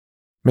 maybe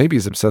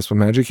he's obsessed with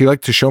magic. He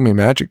liked to show me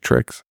magic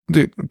tricks.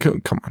 Dude,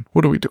 come on.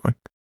 What are we doing?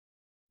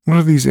 What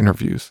are these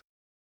interviews?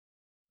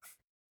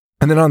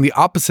 And then on the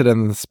opposite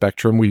end of the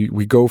spectrum,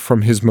 we go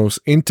from his most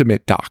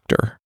intimate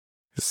doctor,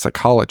 his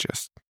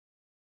psychologist,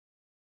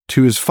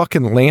 to his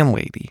fucking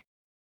landlady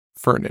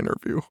for an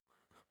interview.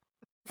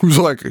 Who's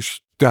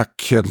that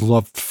kid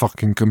loved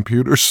fucking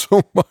computers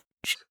so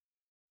much.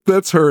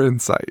 That's her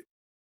insight.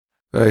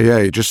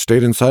 Yeah, he just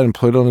stayed inside and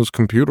played on his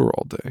computer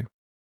all day.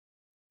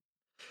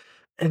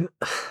 And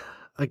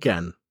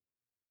again,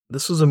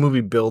 this was a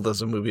movie billed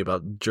as a movie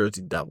about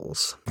Jersey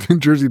Devils.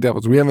 Jersey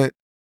Devils. We haven't.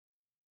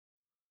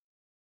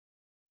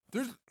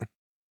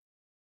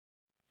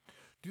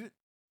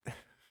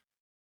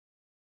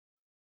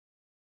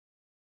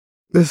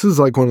 This is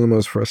one of the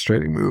most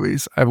frustrating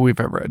movies we've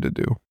ever had to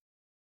do.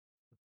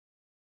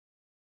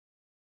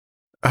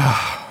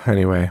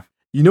 Anyway.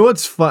 You know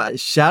what's fun?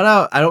 Shout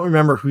out. I don't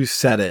remember who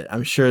said it.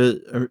 I'm sure.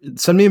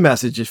 Send me a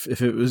message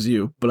if it was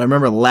you. But I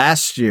remember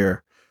last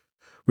year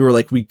we were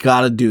we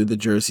got to do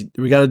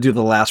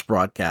the last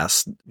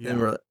broadcast.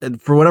 Yeah.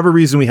 And for whatever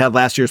reason, we had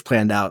last year's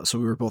planned out. So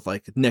we were both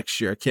next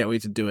year, I can't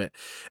wait to do it.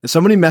 And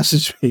somebody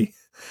messaged me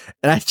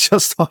and I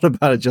just thought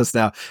about it just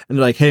now. And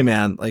they're hey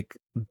man,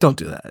 don't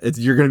do that.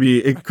 You're going to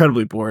be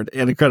incredibly bored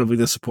and incredibly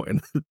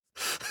disappointed.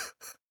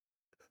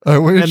 I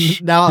wish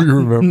and now, you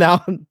remember.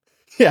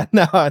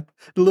 Now a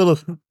little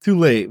too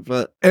late,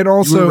 but and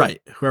also you were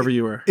right, whoever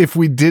you were. If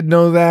we did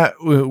know that,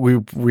 we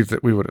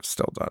would have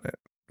still done it.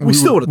 We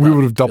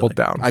would have doubled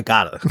down. I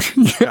gotta,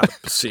 yeah.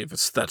 See if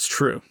that's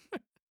true.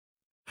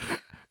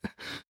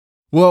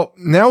 Well,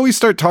 now we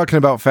start talking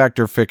about fact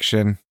or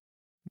fiction.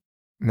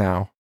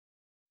 Now,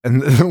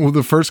 And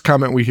the first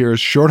comment we hear is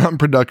short on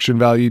production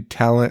value,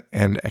 talent,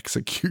 and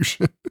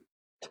execution.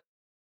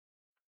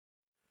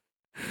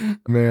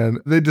 Man,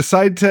 they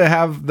decide to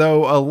have,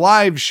 though, a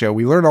live show.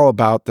 We learn all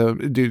about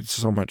dude,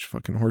 so much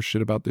fucking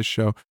horseshit about this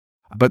show.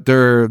 But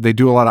they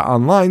do a lot of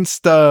online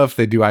stuff.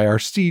 They do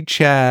IRC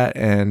chat,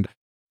 and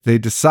they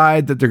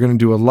decide that they're going to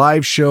do a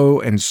live show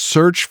and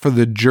search for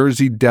the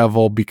Jersey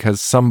Devil because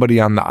somebody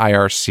on the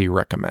IRC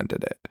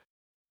recommended it.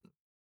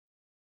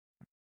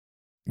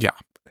 Yeah.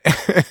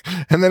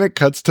 And then it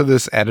cuts to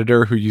this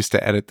editor who used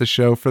to edit the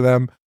show for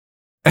them.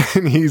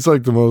 And he's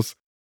like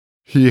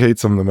he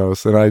hates them the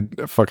most. And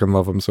I fucking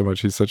love him so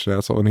much. He's such an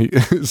asshole. And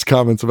his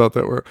comments about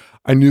that were,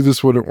 I knew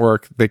this wouldn't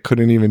work. They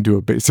couldn't even do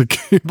a basic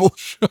cable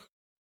show.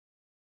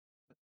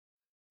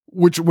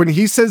 Which, when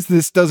he says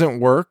this doesn't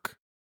work,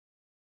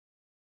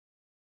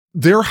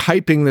 they're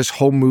hyping this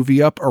whole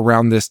movie up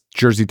around this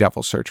Jersey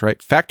Devil search,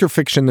 right? Fact or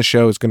Fiction, the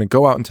show, is going to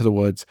go out into the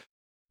woods,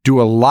 do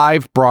a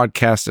live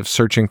broadcast of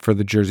searching for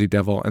the Jersey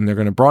Devil, and they're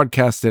going to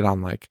broadcast it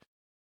on like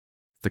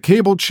the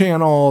cable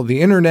channel,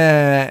 the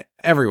internet,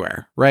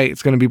 everywhere, right?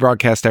 It's going to be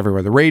broadcast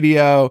everywhere. The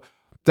radio,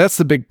 that's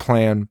the big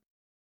plan.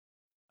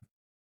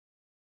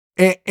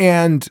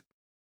 And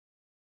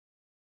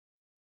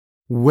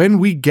when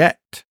we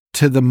get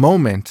to the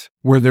moment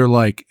where they're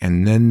like,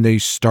 and then they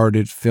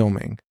started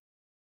filming,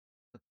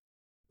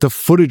 the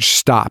footage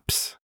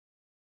stops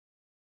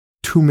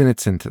 2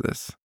 minutes into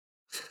this.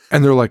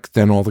 And they're like,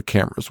 then all the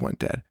cameras went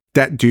dead.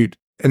 That dude,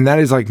 and that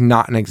is like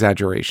not an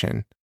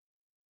exaggeration.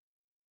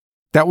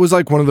 That was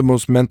like one of the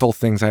most mental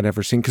things I'd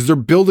ever seen, because they're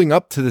building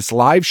up to this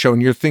live show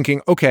and you're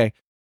thinking, okay,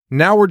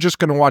 now we're just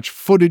going to watch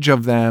footage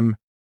of them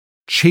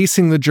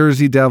chasing the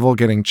Jersey Devil,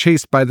 getting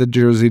chased by the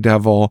Jersey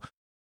Devil.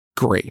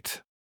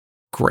 Great.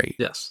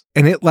 Yes.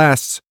 And it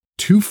lasts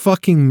 2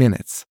 fucking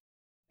minutes.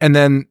 And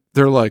then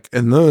they're like,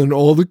 and then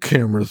all the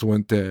cameras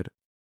went dead.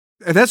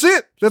 And that's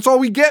it. That's all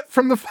we get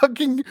from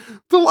the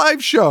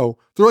live show.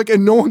 They're like,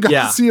 and no one got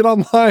to see it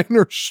online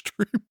or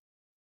stream.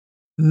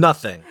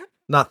 Nothing.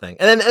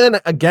 And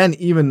then again,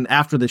 even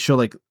after they show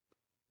like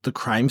the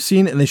crime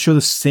scene and they show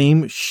the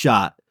same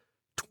shot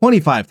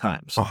 25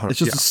 times. It's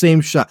just the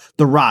same shot.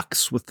 The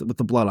rocks with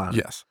the blood on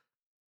it. Yes.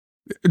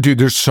 Dude,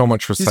 there's so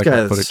much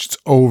recycled footage. It's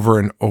over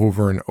and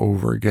over and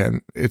over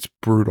again. It's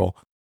brutal.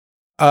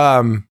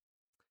 I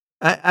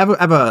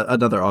have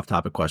another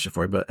off-topic question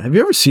for you, but have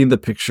you ever seen the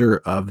picture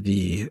of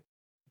the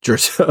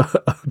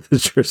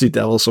Jersey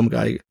Devil some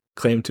guy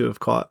claimed to have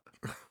caught?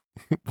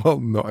 Well,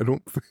 no, I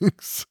don't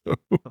think so.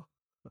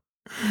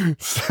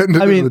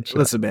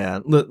 Listen,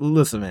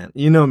 man.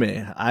 You know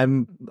me.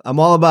 I'm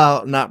all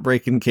about not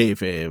breaking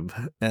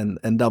kayfabe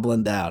and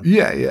doubling down.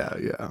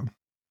 Yeah.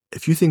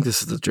 If you think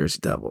this is the Jersey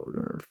Devil,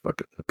 you're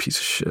fucking a piece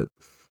of shit.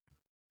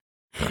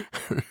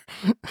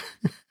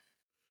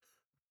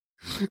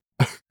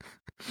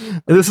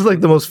 And this is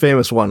like the most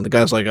famous one. The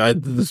guy's like,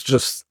 this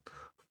just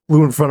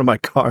flew in front of my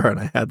car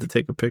and I had to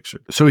take a picture.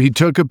 So he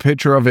took a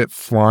picture of it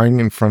flying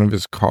in front of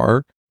his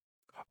car?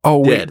 Oh,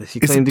 wait. He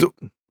claimed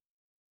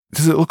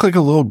does it look like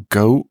a little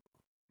goat?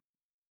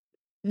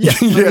 Yeah.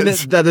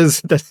 Yes.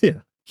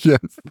 Yeah.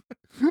 Yes.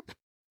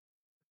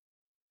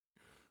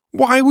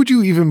 Why would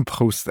you even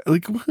post that?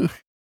 Like,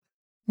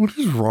 what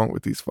is wrong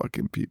with these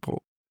fucking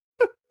people?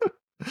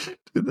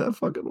 Dude, that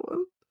fucking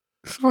one.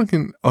 It's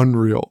fucking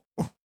unreal.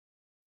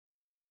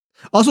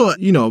 Also,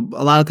 a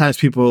lot of times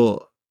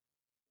people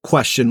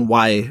question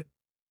why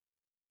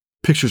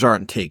pictures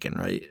aren't taken,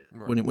 right?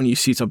 When you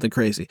see something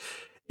crazy.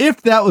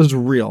 If that was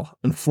real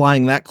and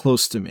flying that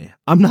close to me,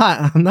 I'm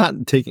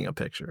not taking a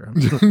picture.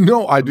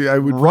 No, I do. I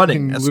would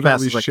running as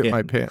fast as I shit can.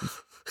 my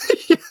pants.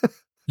 Yeah.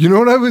 You know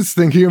what I was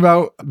thinking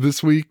about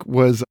this week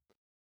was,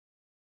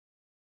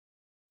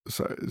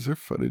 sorry, is there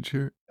footage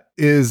here?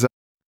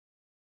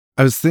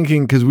 I was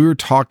thinking, because we were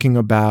talking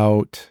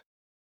about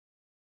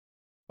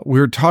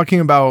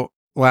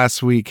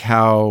last week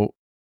how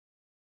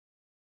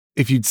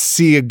if you'd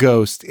see a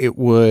ghost, it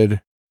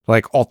would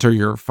like alter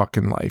your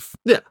fucking life.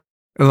 Yeah.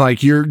 And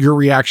like your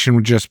reaction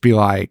would just be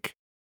like,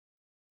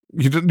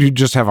 you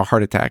just have a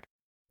heart attack.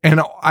 And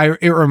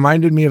it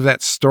reminded me of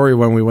that story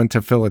when we went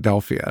to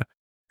Philadelphia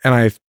and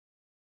I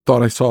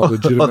thought I saw a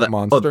legitimate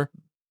monster.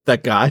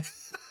 That guy?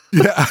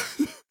 Yeah.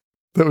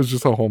 That was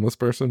just a homeless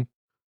person.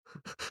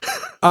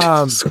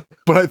 But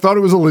I thought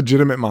it was a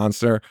legitimate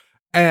monster.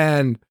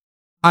 And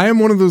I am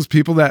one of those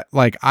people that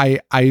like, I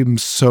am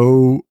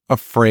so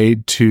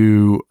afraid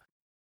to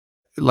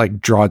like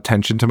draw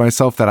attention to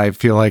myself that I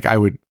feel like I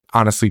would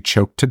honestly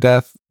choke to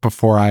death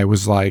before I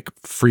was like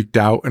freaked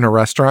out in a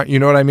restaurant. You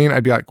know what I mean?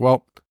 I'd be like,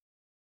 well,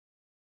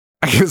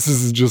 I guess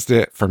this is just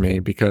it for me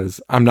because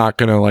I'm not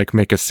going to like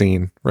make a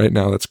scene right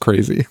now. That's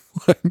crazy.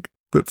 Like,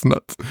 that's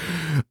nuts.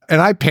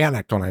 And I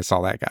panicked when I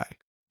saw that guy.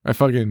 I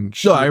fucking...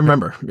 No, I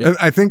remember. Yeah.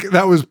 I think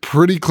that was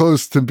pretty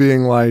close to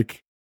being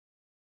like,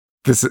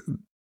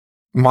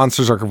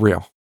 monsters are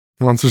real.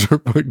 Monsters are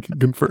fucking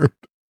confirmed.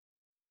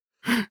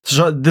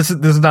 So this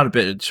is not a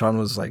bit. Sean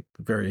was like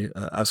very,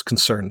 I was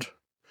concerned.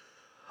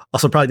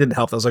 Also probably didn't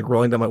help. I was like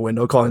rolling down my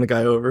window, calling the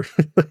guy over.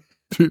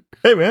 Dude,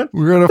 hey, man.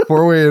 we were at a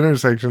 4-way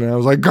intersection, and I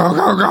was like, go,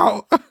 go,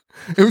 go.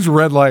 It was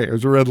red light. It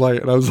was a red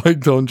light, and I was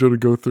like telling Joe to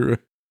go through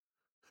it.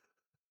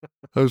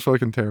 I was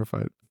fucking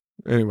terrified.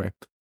 Anyway.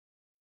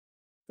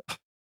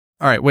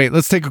 All right, wait,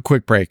 let's take a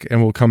quick break,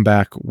 and we'll come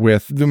back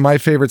with my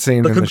favorite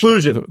scene. The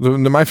conclusion.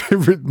 My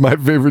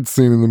favorite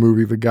scene in the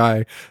movie, the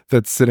guy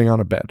that's sitting on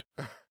a bed.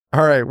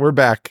 All right, we're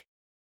back.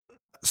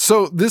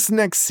 So this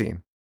next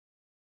scene,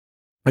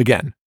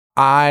 again,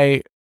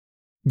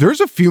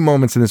 there's a few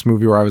moments in this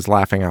movie where I was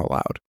laughing out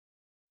loud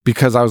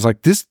because I was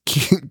like, this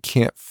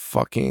can't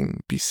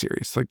fucking be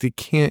serious. Like, they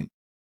can't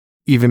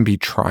even be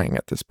trying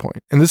at this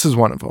point. And this is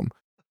one of them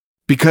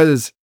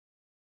because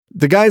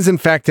the guys in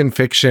Fact and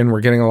Fiction,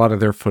 we're getting a lot of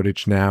their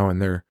footage now,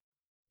 and they're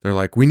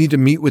like, we need to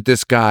meet with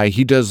this guy.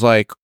 He does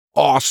like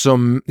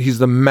awesome. He's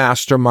the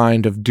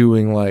mastermind of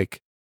doing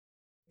like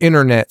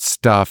internet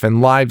stuff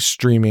and live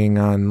streaming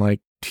on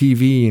like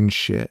TV and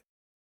shit.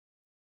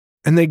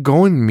 And they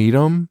go and meet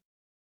him.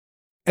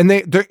 And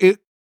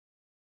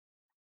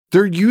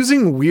they're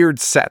using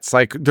weird sets.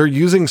 Like they're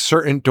using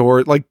certain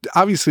doors. Like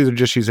obviously they're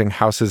just using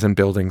houses and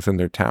buildings in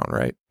their town,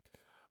 right?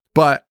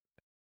 But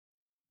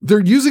they're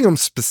using them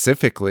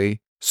specifically.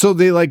 So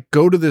they like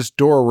go to this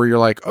door where you're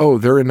like, oh,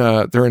 they're in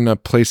a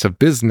place of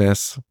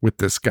business with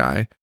this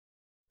guy.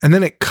 And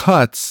then it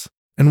cuts.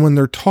 And when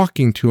they're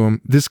talking to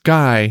him, this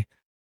guy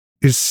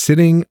is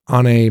sitting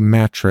on a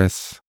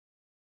mattress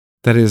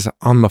that is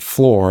on the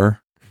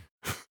floor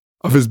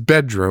of his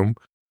bedroom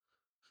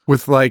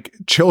with like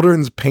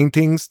children's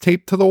paintings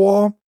taped to the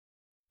wall,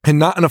 and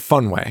not in a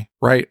fun way,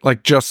 right?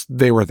 Like just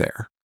they were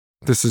there.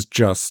 This is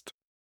just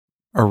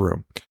a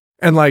room.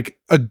 And like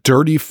a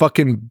dirty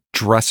fucking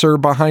dresser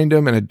behind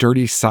him and a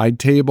dirty side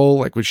table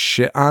like with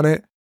shit on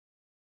it.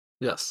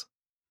 Yes.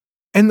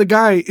 And the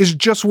guy is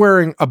just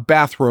wearing a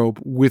bathrobe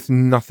with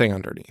nothing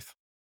underneath.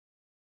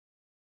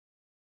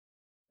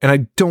 And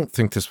I don't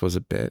think this was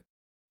a bit.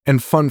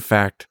 And fun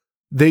fact,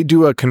 they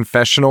do a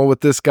confessional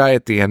with this guy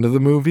at the end of the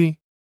movie.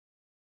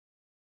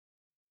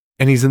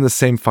 And he's in the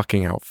same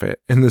fucking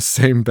outfit, in the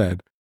same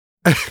bed.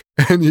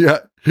 And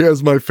yet, he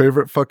has my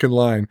favorite fucking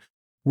line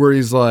where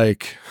he's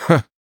like,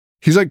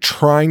 he's like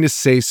trying to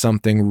say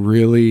something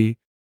really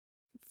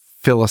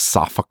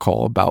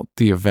philosophical about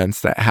the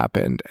events that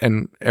happened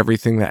and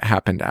everything that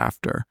happened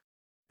after.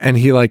 And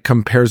he like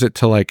compares it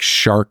to like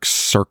sharks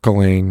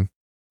circling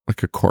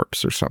like a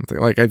corpse or something.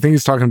 Like, I think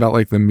he's talking about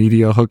like the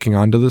media hooking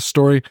onto this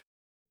story,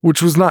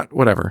 which was not,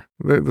 whatever.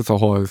 That's a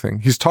whole other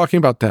thing. He's talking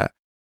about that.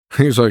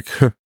 He's like,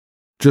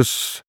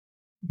 just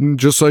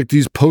like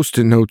these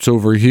Post-it notes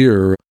over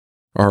here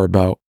are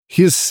about.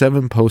 He has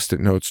 7 Post-it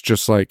notes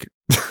just like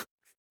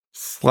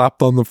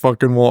slapped on the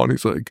fucking wall. And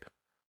he's like,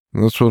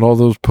 that's what all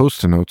those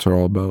Post-it notes are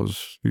all about,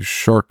 is these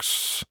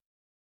sharks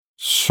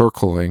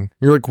circling.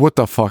 You're like, what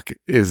the fuck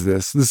is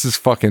this? This is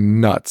fucking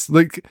nuts.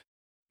 Like,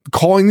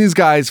 calling these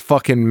guys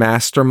fucking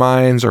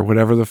masterminds or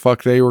whatever the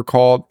fuck they were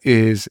called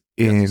is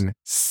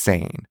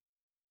insane.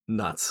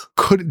 Nuts.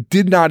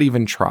 Did not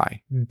even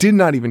try.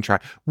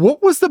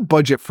 What was the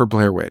budget for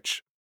Blair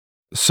Witch?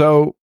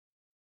 So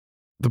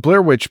the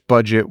Blair Witch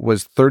budget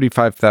was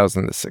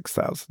 $35,000 to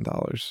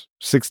 $6,000.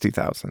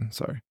 $60,000,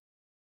 sorry.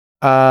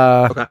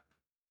 Okay.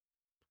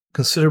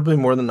 Considerably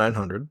more than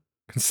 900.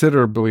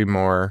 Considerably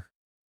more.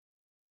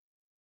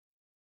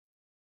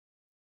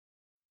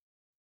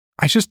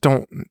 I just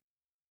don't.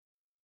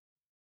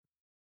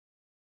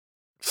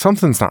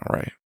 Something's not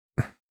right.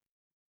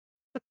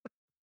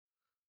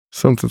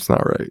 Something's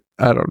not right.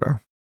 I don't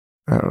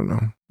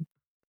know.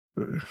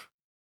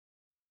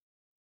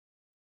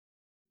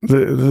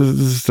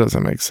 This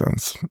doesn't make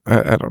sense.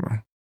 I don't know.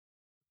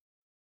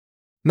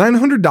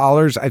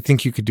 $900, I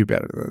think you could do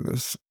better than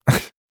this.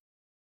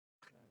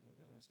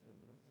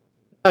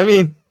 I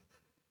mean,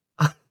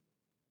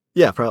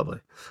 yeah, probably.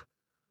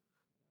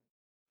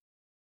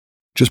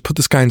 Just put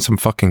this guy in some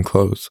fucking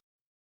clothes.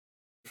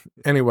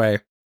 Anyway,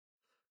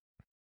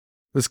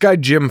 this guy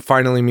Jim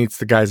finally meets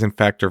the guys in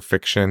Fact or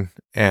Fiction,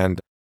 and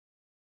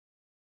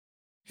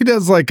he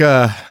does like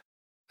a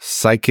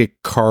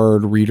psychic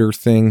card reader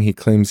thing. He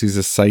claims he's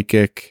a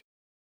psychic.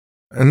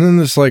 And then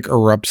this like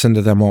erupts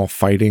into them all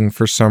fighting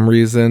for some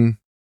reason.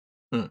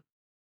 And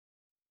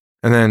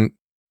then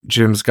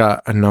Jim's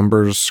got a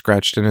number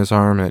scratched in his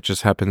arm, and it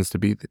just happens to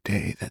be the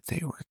day that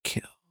they were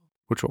killed,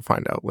 which we'll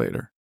find out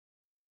later.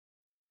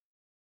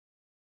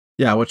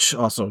 Yeah, which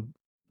also,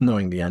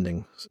 knowing the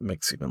ending,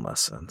 makes even less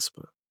sense.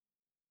 But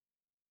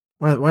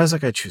why does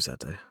that guy choose that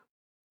day?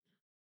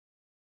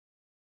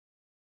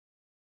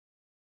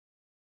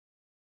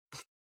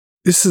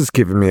 This is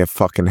giving me a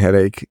fucking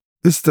headache.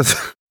 This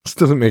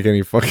doesn't make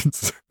any fucking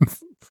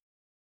sense.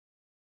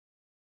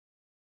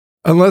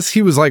 Unless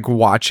he was like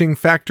watching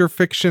Fact or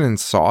Fiction and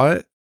saw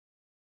it.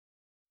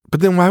 But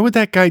then why would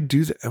that guy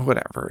do that?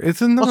 Whatever.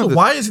 It's Also,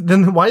 why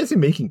is he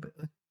making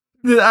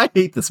that? I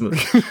hate this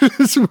movie.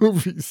 This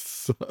movie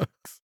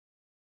sucks.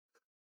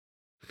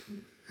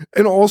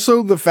 And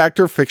also the Fact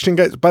or Fiction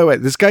guys. By the way,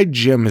 this guy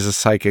Jim is a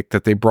psychic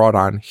that they brought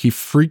on. He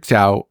freaked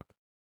out.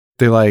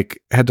 They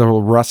like had to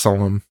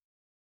wrestle him.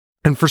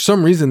 And for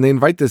some reason they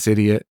invite this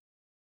idiot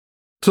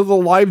to the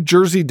live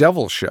Jersey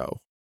Devil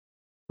show.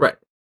 Right.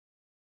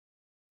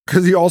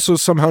 Because he also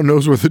somehow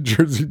knows where the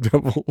Jersey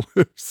Devil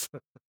lives.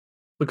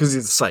 Because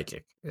he's a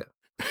psychic. Yeah.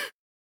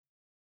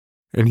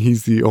 And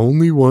he's the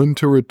only one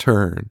to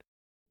return.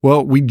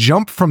 Well, we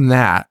jump from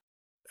that.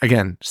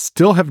 Again,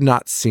 still have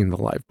not seen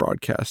the live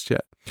broadcast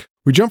yet.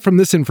 We jump from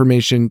this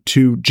information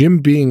to Jim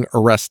being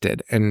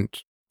arrested and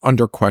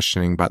under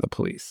questioning by the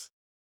police.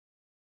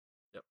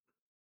 Yep.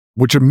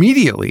 Which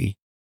immediately,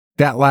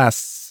 that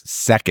lasts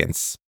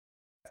seconds.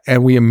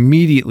 And we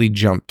immediately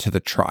jump to the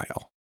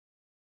trial.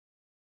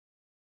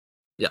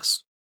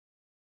 Yes.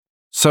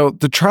 So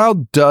the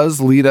trial does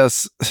lead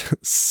us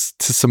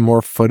to some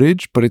more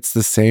footage, but it's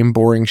the same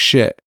boring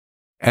shit.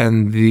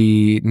 And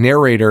the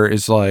narrator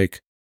is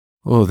like,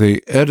 oh,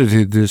 they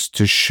edited this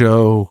to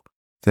show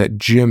that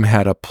Jim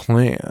had a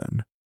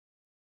plan,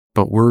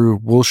 but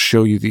we'll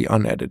show you the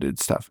unedited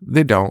stuff.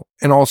 They don't.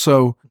 And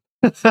also,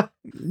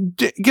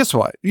 guess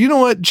what? You know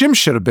what? Jim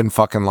should have been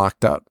fucking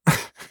locked up.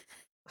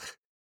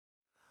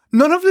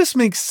 None of this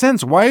makes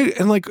sense. Why?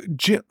 And like,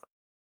 Jim.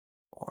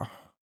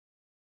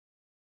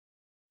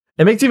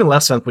 It makes even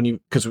less sense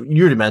because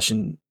you already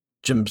mentioned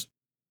Jim's,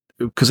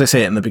 because I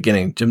say it in the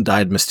beginning, Jim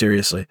died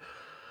mysteriously.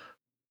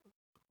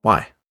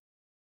 Why?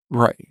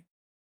 Right.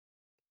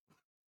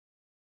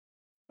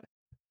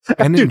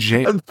 And in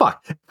jail.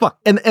 Fuck.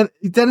 And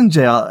then in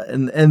jail,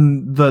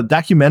 and the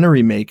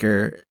documentary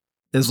maker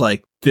is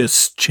like,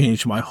 this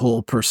changed my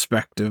whole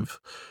perspective.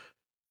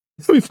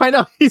 We find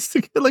out he's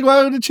like,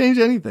 why would it change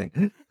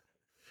anything?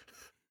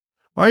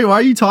 Why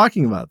are you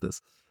talking about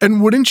this?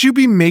 And wouldn't you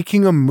be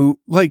making a move?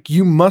 Like,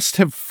 you must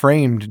have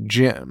framed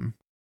Jim,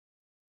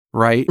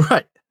 right?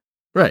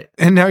 Right.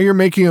 And now you're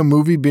making a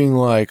movie being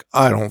like,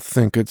 I don't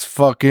think it's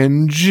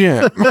fucking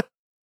Jim.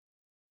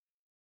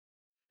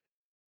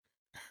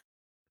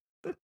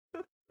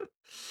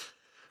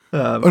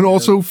 And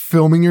also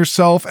filming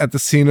yourself at the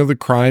scene of the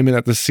crime and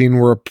at the scene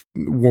where a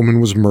woman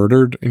was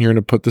murdered, and you're going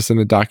to put this in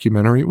a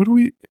documentary. What are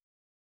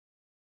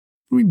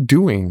we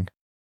doing?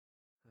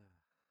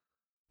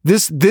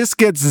 This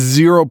gets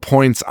 0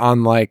 points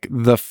on like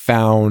the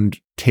found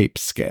tape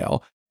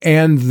scale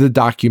and the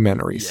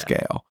documentary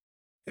scale.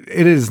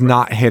 It is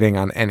not hitting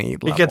on any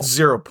level. It gets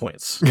 0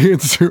 points. It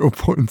gets 0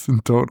 points in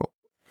total.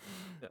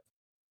 Yeah.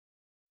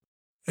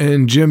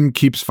 And Jim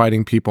keeps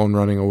fighting people and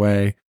running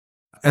away.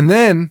 And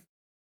then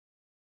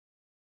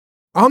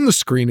on the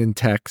screen in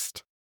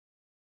text,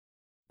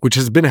 which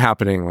has been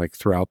happening like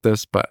throughout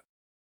this, but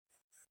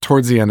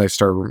towards the end, I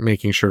started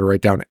making sure to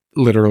write down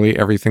literally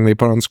everything they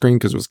put on screen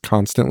because it was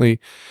constantly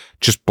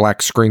just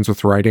black screens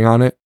with writing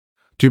on it.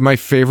 Dude, my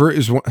favorite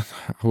is one.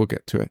 We'll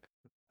get to it.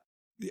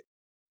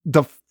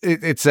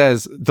 It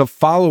says the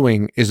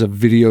following is a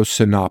video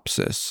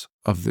synopsis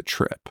of the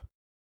trip.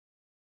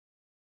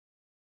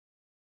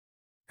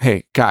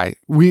 Hey, guy,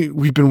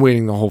 we've been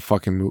waiting the whole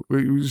fucking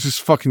movie. Is this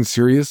fucking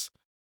serious?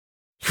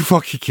 You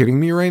fucking kidding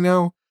me right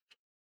now?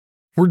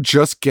 We're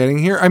just getting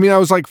here. I mean, I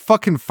was like,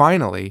 fucking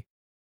finally.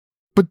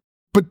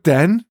 But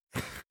then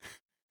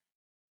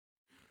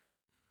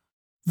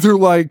they're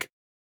like,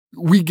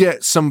 we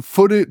get some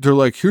footage. They're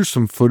like, here's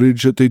some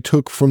footage that they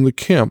took from the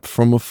camp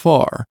from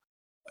afar.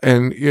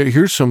 And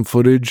here's some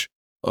footage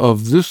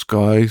of this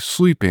guy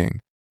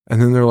sleeping.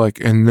 And then they're like,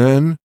 and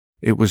then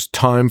it was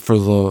time for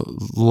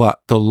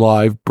the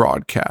live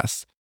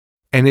broadcast.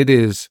 And it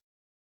is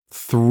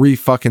 3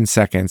 fucking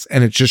seconds.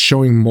 And it's just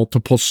showing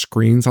multiple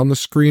screens on the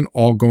screen,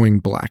 all going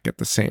black at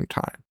the same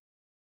time.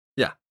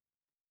 Yeah.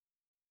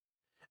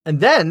 And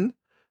then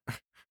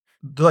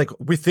they're like,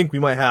 we think we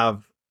might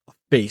have a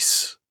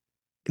face.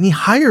 And he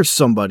hires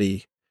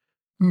somebody.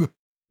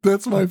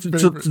 That's my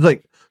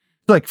favorite.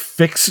 To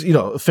fix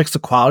the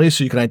quality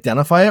so you can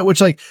identify it, which,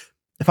 like,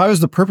 if I was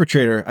the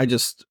perpetrator, I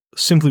just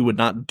simply would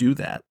not do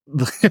that.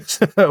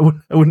 I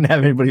wouldn't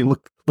have anybody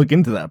look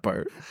into that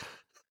part.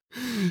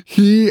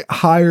 He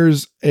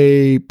hires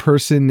a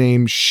person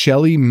named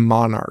Shelly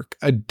Monarch,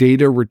 a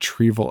data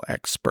retrieval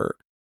expert.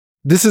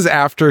 This is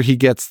after he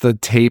gets the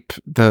tape,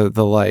 the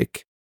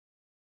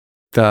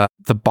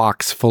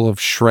box full of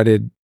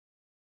shredded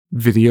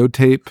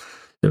videotape.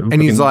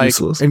 And he's like,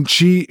 useless. And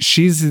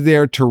she's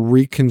there to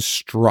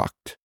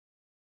reconstruct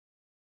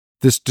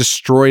this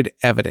destroyed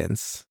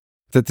evidence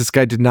that this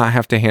guy did not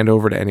have to hand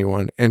over to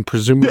anyone and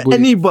presumably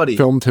anybody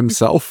filmed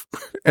himself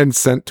and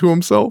sent to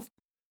himself.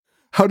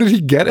 How did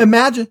he get it?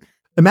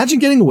 Imagine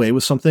getting away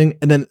with something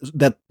and then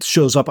that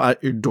shows up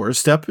at your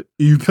doorstep.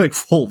 You'd be like,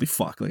 holy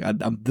fuck, like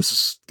this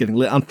is getting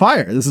lit on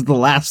fire. This is the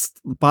last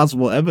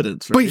possible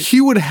evidence. Right? But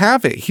he would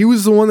have it. He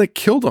was the one that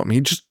killed him.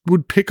 He just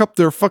would pick up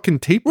their fucking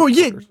tape. Well,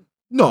 yeah.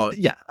 No,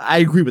 yeah, I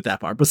agree with that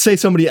part. But say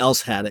somebody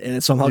else had it and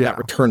it somehow got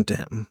returned to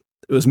him.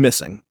 It was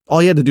missing. All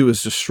he had to do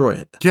was destroy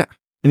it. Yeah.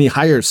 And he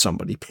hires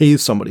somebody,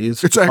 pays somebody.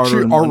 It's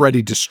actually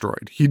already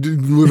destroyed. He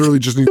literally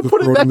just needs to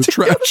throw it in the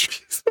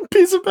trash.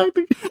 Piece of back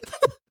together.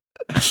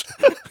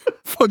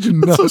 Fucking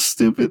nuts. That's so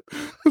stupid.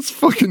 It's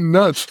fucking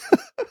nuts.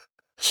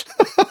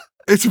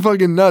 It's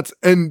fucking nuts.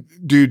 And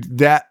dude,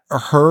 that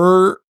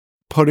her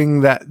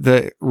putting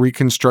the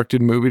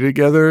reconstructed movie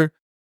together,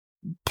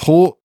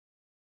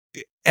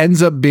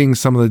 ends up being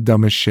some of the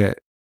dumbest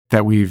shit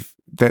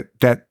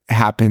that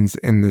happens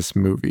in this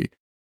movie.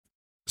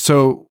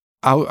 So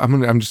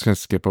I'm just gonna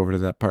skip over to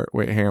that part.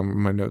 Wait, hang on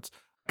my notes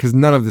because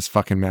none of this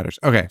fucking matters.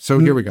 Okay, so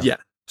here we go. Yeah.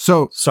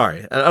 So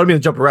sorry, I don't mean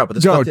to jump around,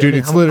 but no, dude,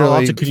 it's literally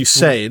how often could you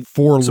say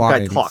 4 some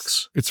lines. guy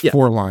talks? It's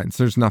 4 lines.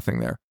 There's nothing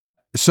there.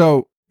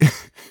 So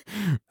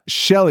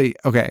Shelley.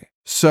 Okay,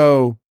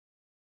 so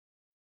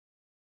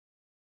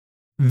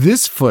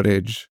this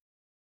footage.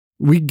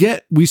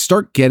 We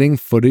start getting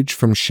footage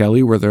from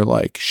Shelley where they're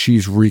like,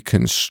 she's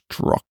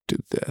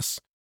reconstructed this.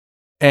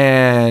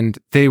 And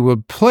they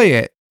would play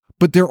it,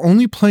 but they're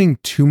only playing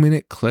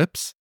 2-minute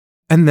clips.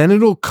 And then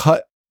it'll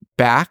cut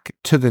back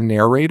to the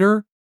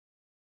narrator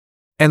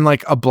and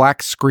like a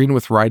black screen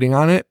with writing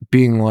on it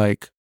being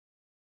like,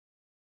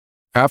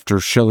 after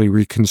Shelley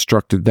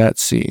reconstructed that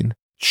scene,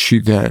 she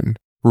then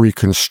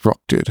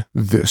reconstructed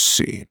this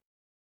scene.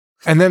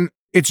 And then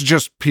it's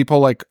just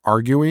people like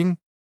arguing.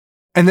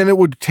 And then it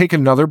would take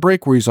another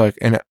break where he's like,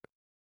 and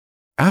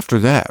after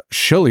that,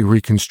 Shelley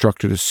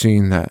reconstructed a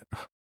scene that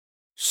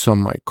some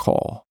might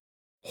call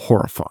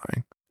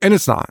horrifying. And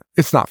it's not.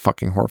 It's not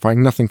fucking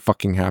horrifying. Nothing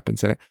fucking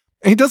happens in it.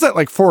 And he does that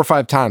like 4 or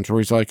 5 times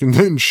where he's like, and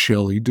then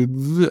Shelley did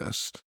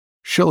this.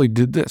 Shelley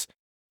did this.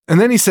 And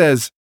then he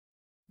says,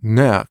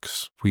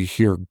 next, we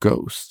hear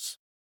ghosts.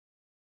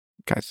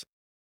 Guys,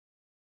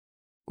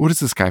 what is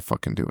this guy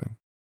fucking doing?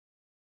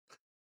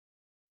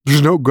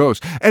 There's no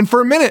ghost. And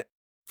for a minute,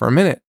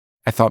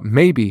 I thought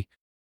maybe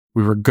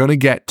we were going to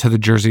get to the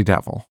Jersey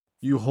Devil.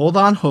 You hold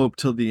on hope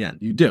till the end.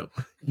 You do.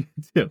 You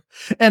do.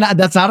 And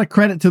that's not a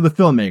credit to the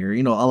filmmaker.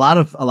 You know, a lot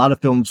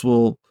of films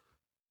will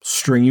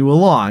string you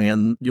along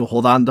and you'll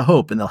hold on to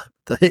hope and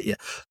they'll hit you.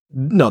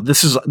 No,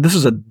 this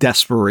is a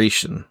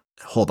desperation.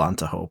 Hold on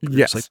to hope.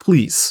 Yes. It's like,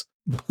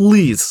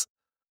 please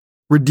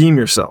redeem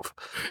yourself.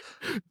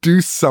 Do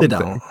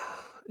something.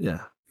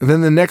 Yeah. And then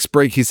the next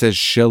break, he says,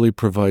 Shelley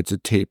provides a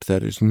tape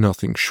that is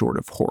nothing short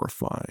of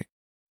horrifying.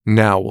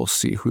 Now we'll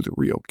see who the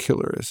real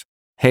killer is.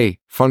 Hey,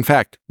 fun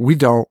fact, we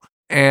don't.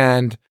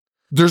 And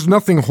there's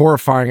nothing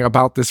horrifying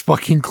about this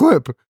fucking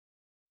clip.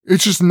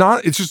 It's just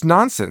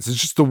nonsense. It's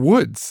just the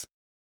woods.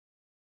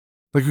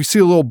 Like we see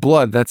a little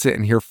blood, that's it,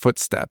 and hear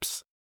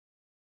footsteps.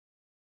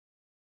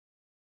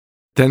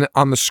 Then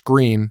on the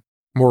screen,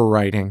 more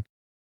writing.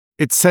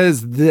 It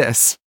says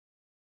this.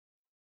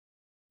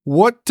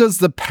 What does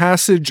the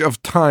passage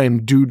of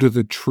time do to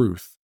the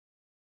truth?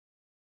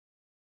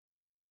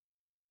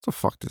 What the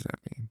fuck does that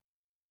mean?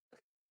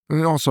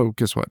 And also,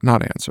 guess what?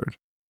 Not answered.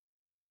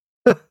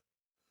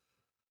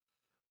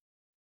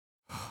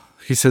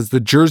 He says, the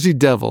Jersey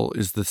Devil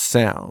is the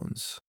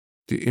sounds,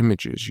 the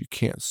images you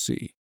can't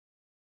see.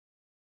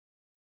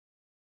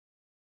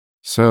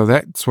 So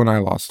that's when I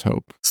lost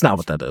hope. It's not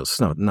what that is.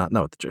 No, not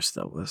what the Jersey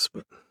Devil is,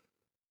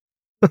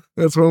 but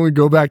that's when we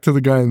go back to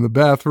the guy in the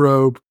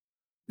bathrobe.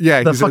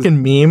 Yeah, that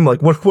fucking meme.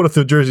 Like, what if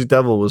the Jersey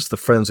Devil was the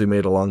friends we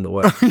made along the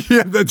way?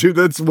 Yeah,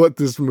 that's what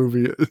this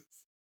movie is.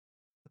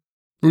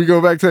 We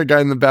go back to that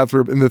guy in the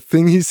bathrobe, and the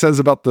thing he says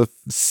about the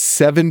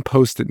 7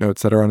 Post-it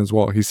notes that are on his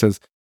wall, he says,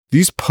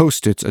 these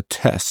Post-its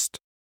attest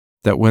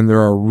that when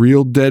there are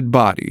real dead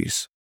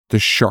bodies, the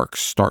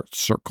sharks start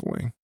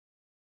circling.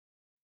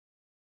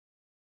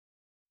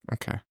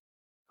 Okay.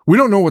 We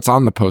don't know what's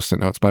on the Post-it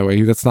notes, by the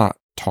way. That's not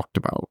talked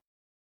about.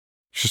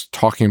 He's just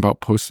talking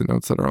about Post-it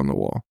notes that are on the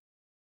wall.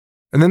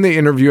 And then they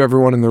interview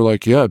everyone, and they're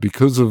like, yeah,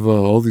 because of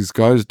all these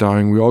guys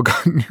dying, we all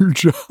got new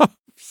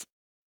jobs.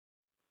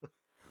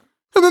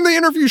 And then they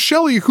interview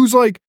Shelley, who's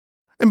like,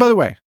 and by the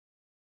way,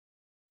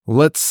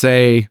 let's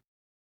say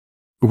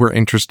we're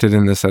interested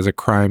in this as a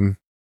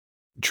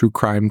true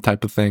crime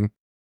type of thing.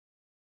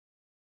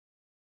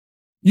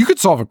 You could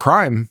solve a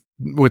crime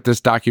with this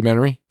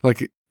documentary.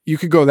 Like, you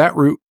could go that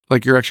route.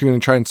 Like, you're actually going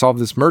to try and solve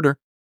this murder.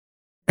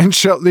 And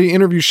they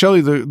interview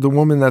Shelley, the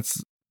woman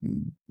that's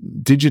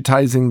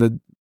digitizing the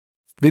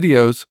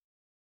videos.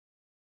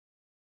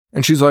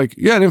 And she's like,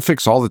 yeah, I didn't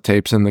fix all the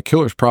tapes, and the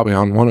killer's probably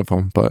on one of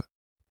them, but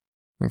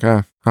okay,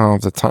 I don't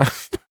have the time.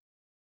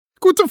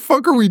 What the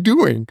fuck are we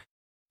doing?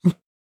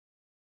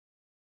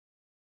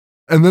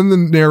 And then the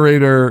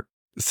narrator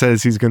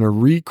says he's going to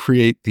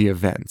recreate the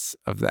events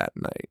of that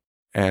night.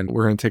 And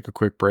we're going to take a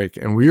quick break,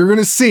 and we are going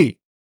to see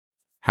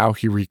how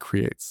he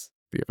recreates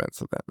the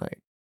events of that night.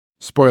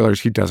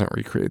 Spoilers, he doesn't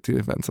recreate the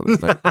events of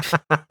that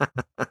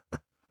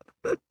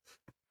night.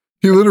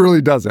 He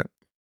literally doesn't.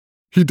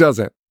 He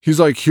doesn't. He's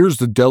like, here's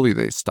the deli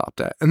they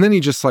stopped at. And then he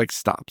just like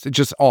stops. It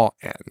just all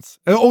ends.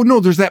 Oh no,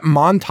 there's that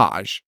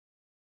montage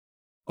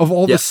of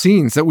all the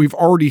scenes that we've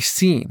already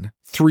seen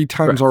 3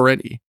 times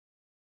already.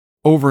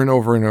 Over and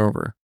over and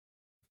over.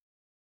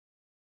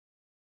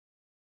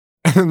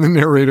 And the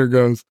narrator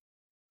goes,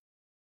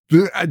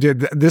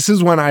 this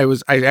is when I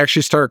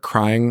actually started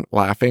crying,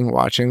 laughing,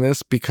 watching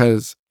this,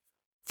 because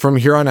from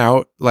here on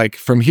out, like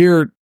from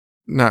here,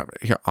 not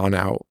here on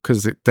out,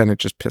 because then it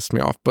just pissed me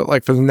off. But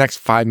like for the next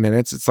 5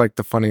 minutes, it's like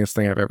the funniest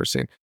thing I've ever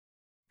seen.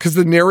 Because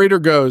the narrator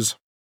goes,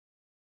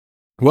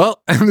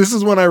 well, and this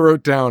is when I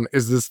wrote down,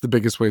 is this the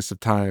biggest waste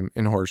of time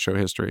in horror show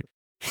history?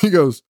 He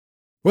goes,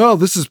 Well,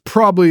 this is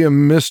probably a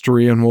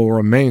mystery and will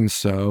remain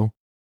so.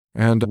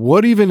 And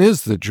what even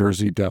is the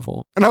Jersey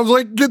Devil? And I was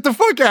like, get the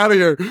fuck out of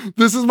here.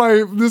 This is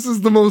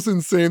the most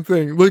insane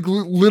thing. Like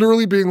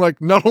literally being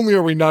like, not only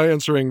are we not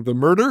answering the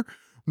murder,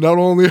 not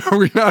only are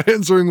we not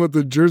answering what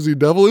the Jersey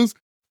Devil is,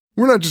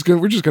 we're just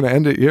going to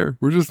end it here.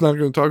 We're just not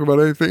going to talk about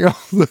anything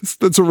else.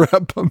 That's a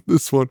wrap on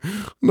this one.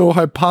 No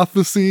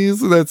hypotheses.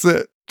 That's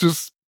it.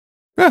 Just,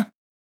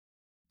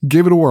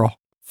 gave it a whirl.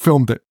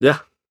 Filmed it. Yeah.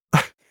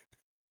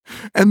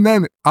 And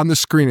then on the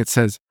screen it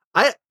says,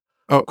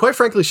 quite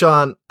frankly,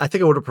 Sean, I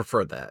think I would have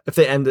preferred that. If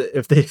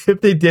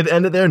they did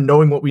end it there,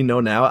 knowing what we know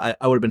now,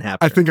 I would have been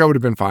happy. I think I would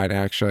have been fine,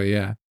 actually,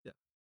 yeah.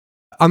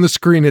 On the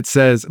screen it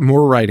says,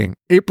 more writing,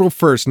 April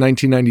 1st,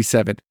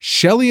 1997,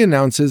 Shelley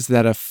announces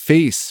that a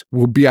face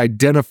will be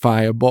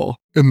identifiable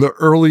in the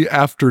early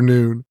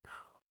afternoon.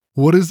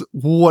 What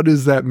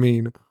does that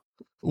mean?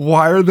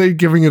 Why are they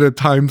giving it a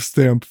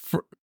timestamp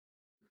for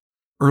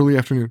early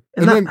afternoon?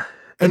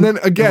 And then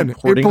again,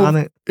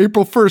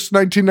 April 1st,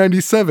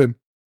 1997,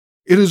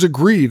 it is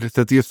agreed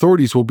that the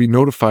authorities will be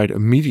notified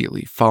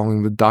immediately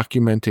following the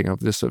documenting of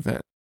this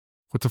event.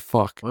 What the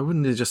fuck? Why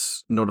wouldn't they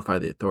just notify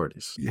the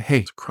authorities? Hey,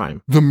 it's a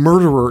crime. The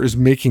murderer is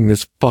making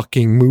this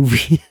fucking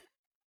movie.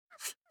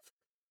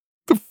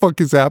 The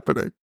fuck is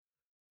happening?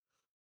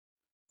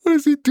 What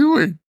is he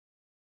doing?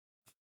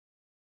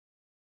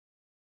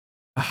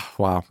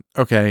 Wow.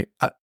 Okay.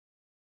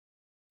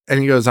 And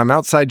he goes, I'm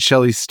outside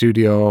Shelley's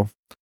studio.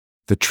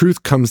 The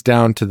truth comes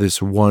down to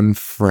this one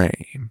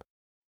frame.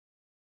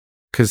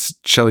 Because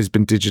Shelley's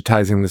been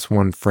digitizing this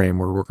one frame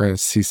where we're going to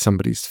see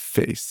somebody's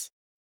face.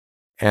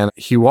 And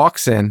he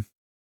walks in.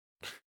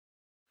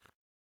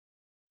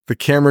 The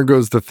camera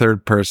goes to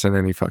third person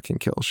and he fucking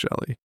kills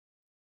Shelley.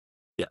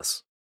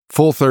 Yes.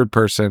 Full third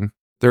person.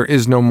 There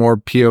is no more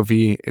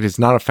POV. It is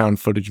not a found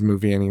footage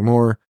movie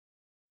anymore.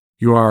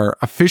 You are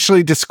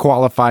officially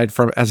disqualified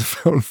from as a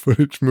found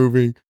footage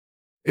movie.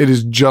 It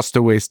is just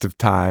a waste of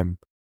time.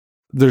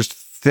 There's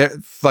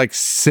like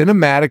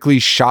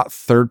cinematically shot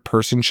third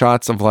person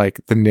shots of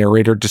like the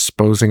narrator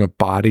disposing of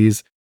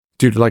bodies.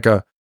 Dude, like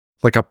a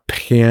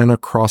pan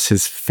across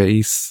his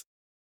face.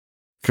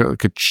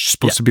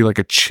 Supposed to be like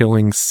a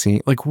chilling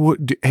scene. Like, what?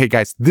 Hey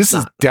guys, this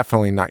is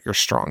definitely not your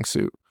strong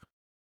suit.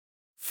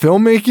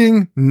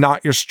 Filmmaking,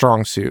 not your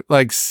strong suit.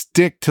 Like,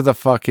 stick to the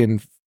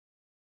fucking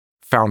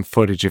found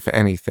footage, if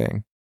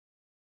anything.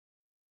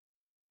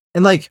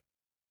 And like,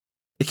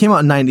 it came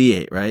out in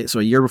 98, right? So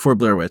a year before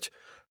Blair Witch.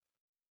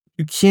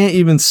 You can't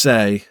even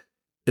say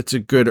it's a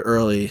good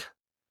early.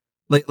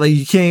 Like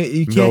you can't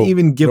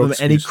even give them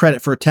any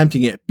credit for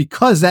attempting it,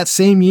 because that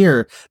same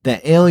year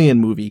that Alien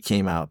movie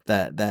came out,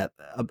 that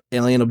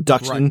alien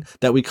abduction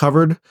that we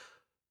covered,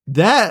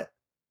 that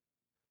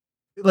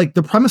like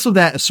the premise of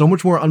that is so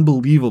much more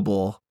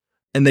unbelievable,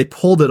 and they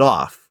pulled it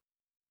off.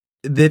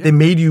 They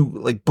made you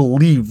like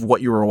believe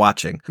what you were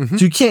watching. Mm-hmm.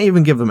 So you can't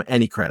even give them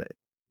any credit.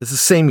 It's the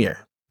same year.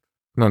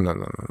 No.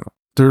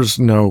 There's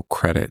no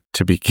credit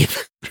to be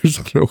given.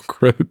 There's no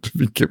credit to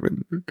be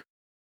given.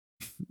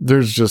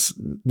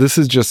 This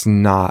is just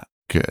not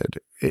good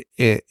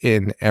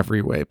in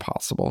every way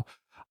possible.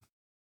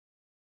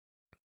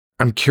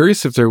 I'm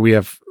curious if we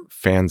have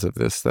fans of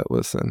this that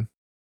listen.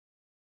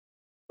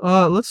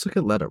 Let's look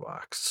at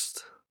Letterboxd.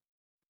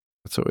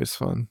 That's always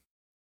fun.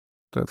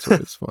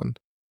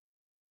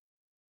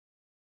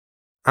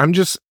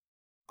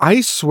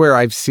 I swear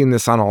I've seen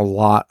this on a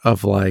lot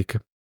of like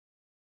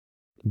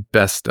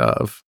best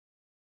of.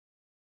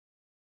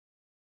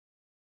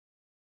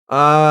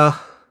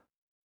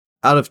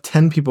 Out of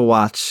 10 people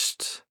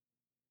watched,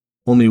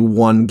 only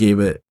one gave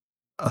it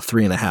a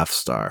 3.5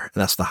 star,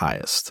 and that's the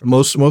highest.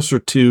 Most are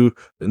 2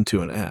 and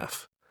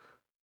 2.5.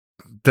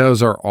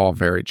 Those are all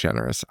very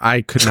generous.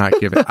 I could not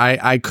give it.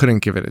 I couldn't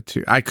give it a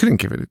 2. I couldn't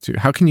give it a 2.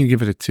 How can you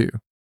give it a 2?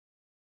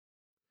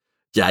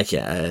 Yeah, I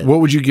can't.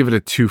 What would you give it a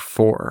 2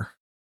 for?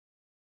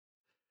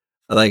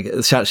 Like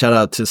shout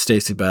out to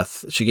Stacey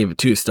Beth. She gave it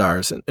 2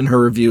 stars, and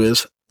her review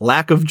is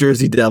lack of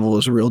Jersey Devil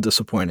is real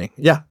disappointing.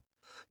 Yeah,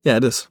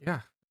 it is.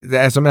 Yeah.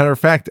 As a matter of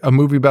fact, a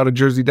movie about a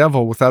Jersey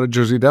Devil without a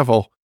Jersey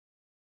Devil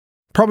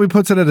probably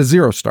puts it at a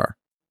 0 star.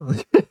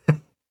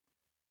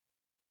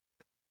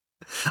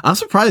 I'm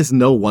surprised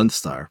no 1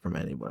 star from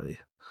anybody.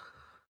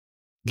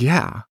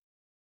 Yeah.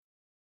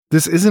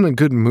 This isn't a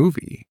good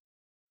movie.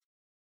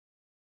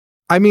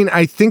 I mean,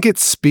 I think it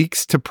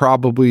speaks to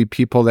probably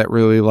people that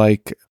really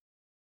like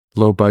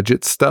low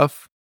budget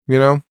stuff, you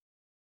know?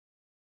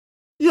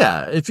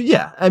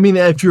 I mean,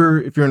 if you're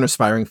an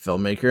aspiring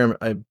filmmaker,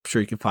 I'm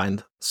sure you can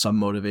find some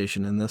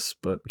motivation in this,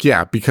 but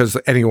yeah, because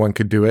anyone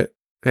could do it.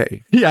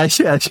 Hey, yeah.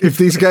 If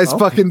these guys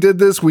fucking did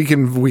this, we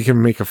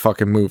can make a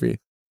fucking movie.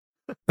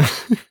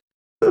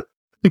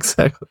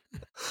 Exactly.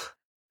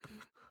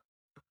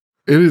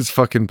 It is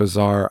fucking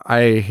bizarre.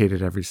 I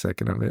hated every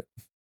second of it.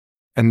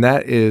 And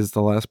that is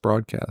the last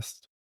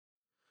broadcast.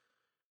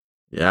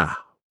 Yeah.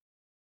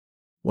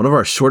 One of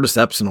our shortest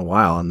eps in a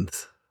while, and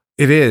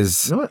it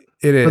is. You know what?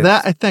 It is. For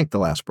that, I thank the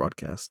last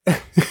broadcast.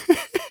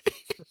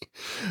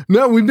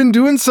 No, we've been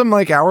doing some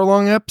like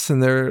hour-long eps,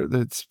 and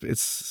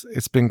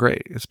it's been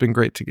great. It's been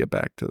great to get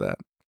back to that.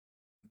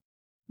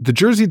 The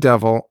Jersey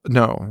Devil.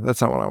 No,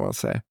 that's not what I want to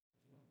say.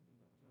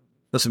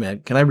 Listen,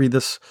 man, can I read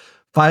this?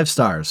 5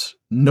 stars.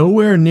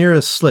 Nowhere near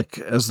as slick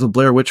as the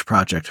Blair Witch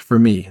Project for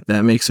me.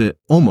 That makes it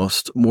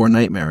almost more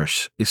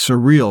nightmarish. A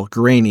surreal,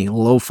 grainy,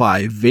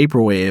 lo-fi,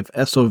 vaporwave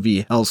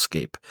SOV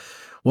hellscape.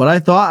 What I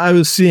thought I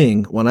was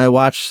seeing when I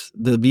watched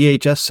the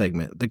VHS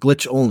segment, the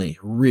glitch only,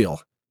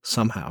 real,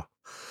 somehow.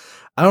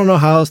 I don't know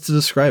how else to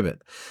describe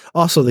it.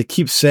 Also, they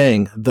keep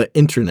saying the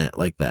internet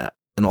like that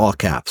in all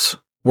caps.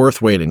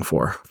 Worth waiting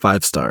for.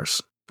 5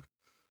 stars.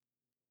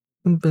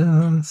 I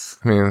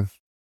mean,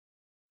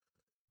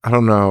 I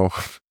don't know.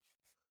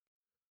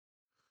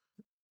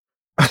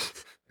 I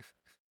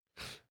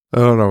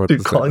don't know what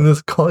Dude, to calling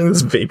this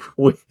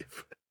vaporwave.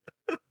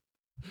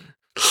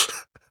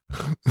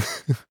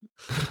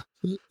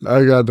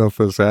 I got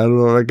nothing to say. I don't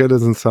know. That guy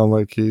doesn't sound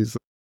like he's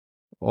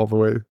all the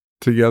way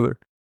together.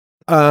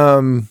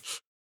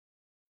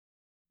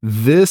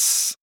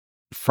 This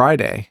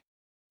Friday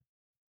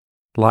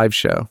live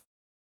show.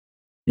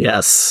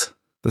 Yes.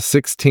 The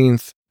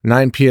 16th,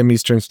 9 p.m.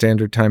 Eastern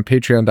Standard Time,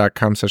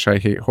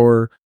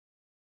 patreon.com/IHateHorror.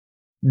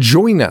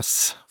 Join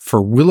us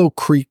for Willow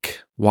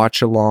Creek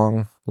Watch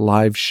Along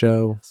live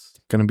show. It's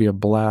going to be a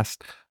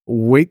blast.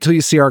 Wait till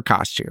you see our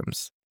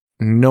costumes.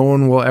 No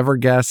one will ever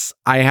guess.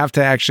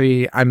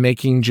 I'm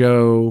making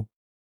Joe.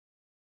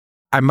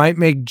 I might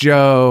make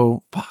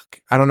Joe.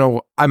 Fuck. I don't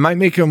know. I might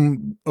make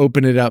him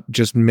open it up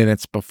just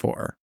minutes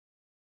before.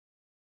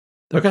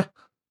 Okay.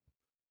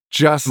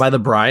 Am I the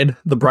bride?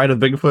 The bride of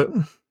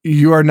Bigfoot?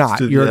 You are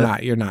not. You're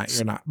not.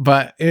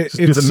 But it's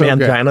the so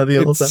mangina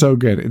good. It's so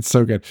good. It's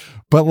so good.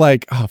 But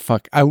like, oh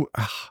fuck.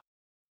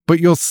 But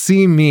you'll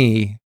see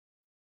me.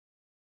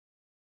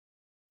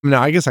 No,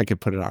 I guess I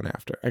could put it on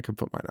after. I could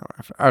put mine on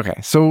after.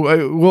 Okay,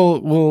 so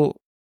we'll.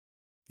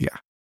 Yeah,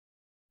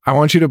 I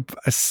want you to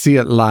see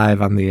it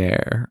live on the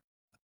air.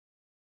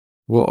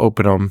 We'll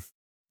open them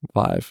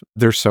live.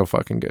 They're so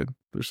fucking good.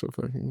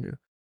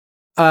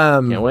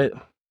 Can't wait.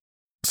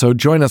 So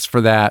join us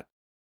for that.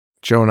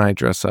 Joe and I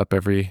dress up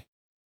every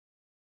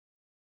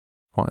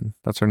one.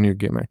 That's our new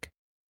gimmick.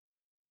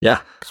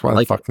 Yeah. Why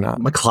the fuck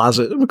not? My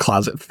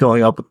closet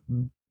filling up with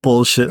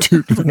bullshit.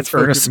 Dude, it's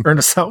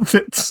Ernest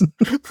outfits.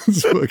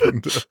 It's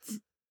fucking tough.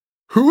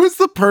 Who was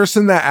the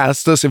person that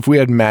asked us if we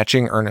had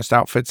matching Ernest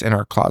outfits in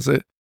our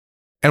closet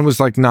and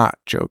was like not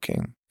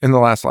joking in the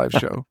last live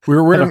show? We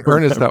were wearing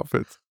Ernest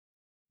outfits.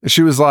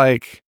 She was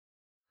like,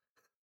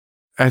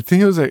 I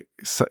think it was like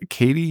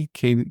Katie.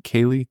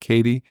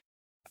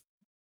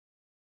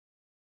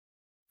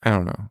 I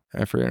don't know.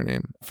 I forget her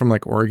name. From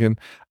like Oregon.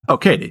 Oh,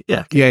 Katie.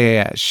 Yeah.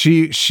 Yeah.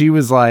 She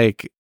was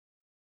like,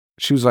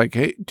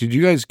 hey, did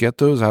you guys get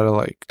those out of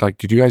like,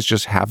 did you guys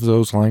just have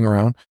those lying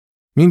around?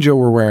 Me and Joe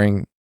were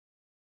wearing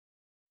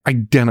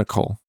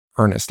identical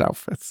Ernest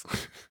outfits.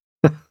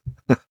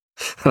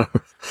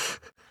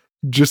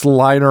 Just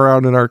lying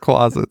around in our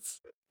closets.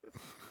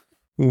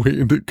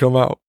 Waiting to come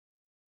out.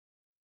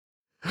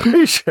 Are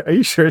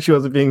you sure she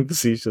wasn't being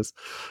facetious?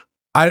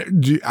 I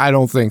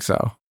don't think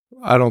so.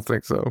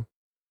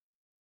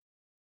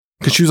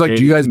 Because she was like,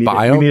 do you guys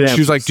buy them?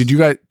 She was like,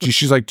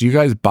 she's like, do you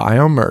guys buy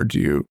them or do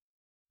you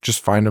just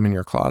find them in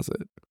your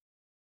closet?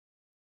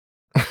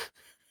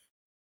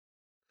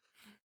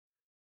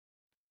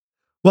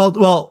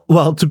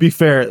 Well, to be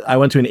fair, I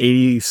went to an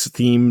 80s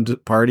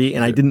themed party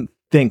and I didn't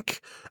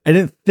think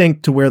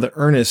to wear the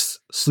Ernest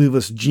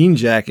sleeveless jean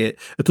jacket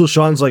until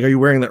Sean's like, are you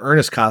wearing the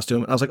Ernest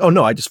costume? And I was like, oh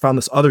no, I just found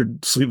this other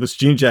sleeveless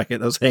jean jacket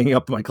that was hanging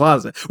up in my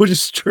closet, which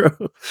is true.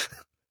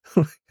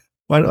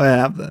 Why do I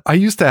have that? I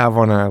used to have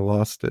one and I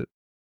lost it.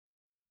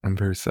 I'm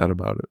very sad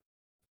about it.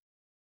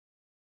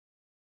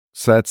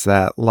 So that's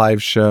that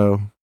live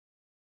show,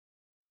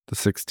 the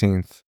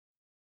 16th.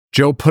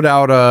 Joe put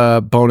out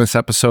a bonus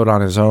episode on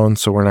his own,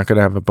 so we're not going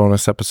to have a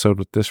bonus episode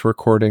with this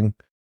recording.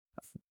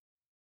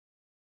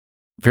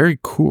 Very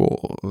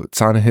cool. It's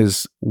on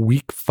his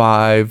week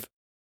 5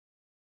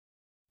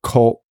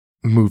 cult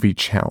movie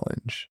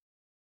challenge.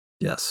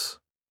 Yes.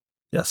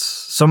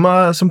 Some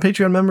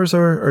Patreon members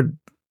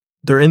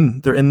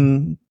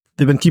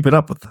they've been keeping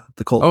up with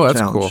the cult challenge.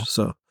 That's cool.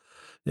 So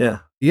yeah,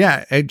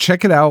 and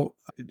check it out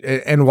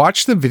and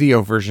watch the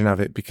video version of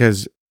it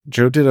because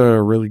Joe did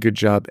a really good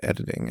job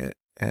editing it,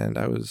 and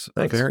I was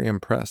very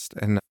impressed,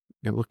 and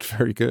it looked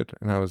very good,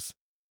 and I was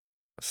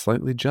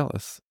slightly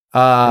jealous.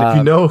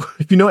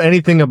 If you know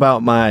anything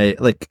about my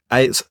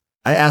I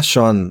asked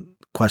Sean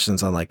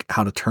questions on like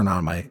how to turn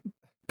on my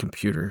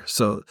computer,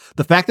 so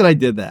the fact that I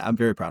did that, I'm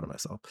very proud of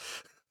myself.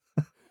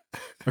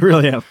 I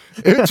really am.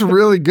 It's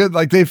really good.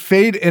 Like they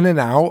fade in and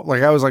out.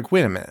 Like I was like,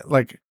 wait a minute.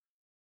 Like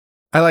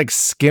I like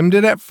skimmed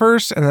it at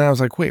first, and then I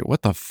was like, wait,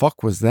 what the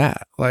fuck was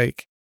that?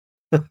 Like,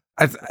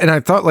 I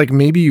thought like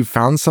maybe you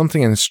found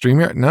something in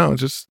StreamYard. No,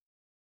 just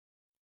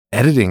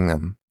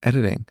editing.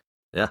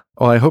 Yeah.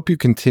 Well, I hope you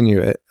continue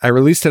it. I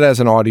released it as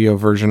an audio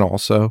version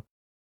also,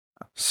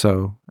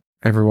 so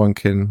everyone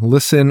can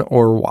listen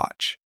or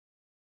watch.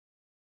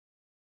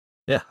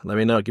 Yeah, let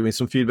me know. Give me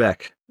some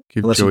feedback.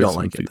 Give Unless you Joey don't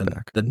some like it,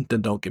 feedback. then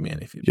don't give me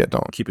any feedback. Yeah,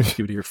 don't. Keep it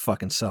to your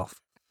fucking self.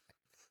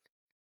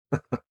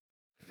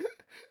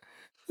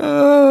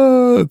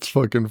 It's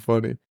fucking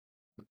funny.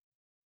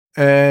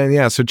 And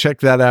yeah, so check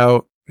that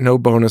out. No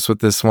bonus with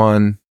this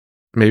one.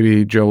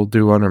 Maybe Joe will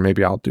do one, or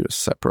maybe I'll do a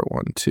separate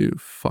one too.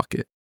 Fuck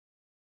it.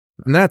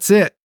 And that's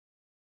it.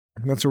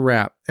 That's a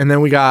wrap. And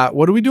then we got,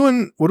 what are we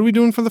doing? What are we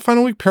doing for the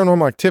final week?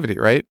 Paranormal Activity,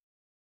 right?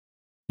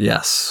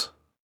 Yes.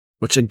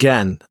 Which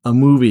again, a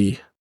movie.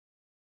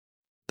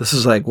 This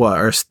is like what,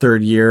 our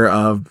third year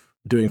of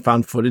doing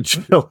found footage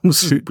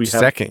films.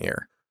 Second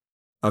year.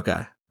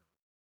 Okay.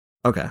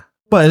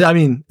 But I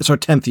mean, it's our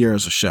 10th year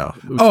as a show.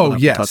 Oh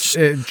yes,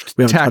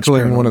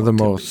 tackling one of the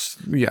most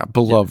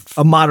beloved,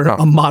 a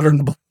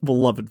modern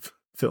beloved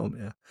film.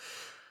 Yeah.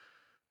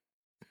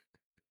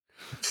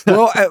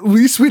 Well, at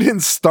least we didn't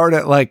start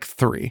at like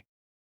 3.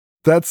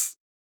 That's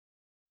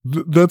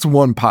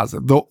one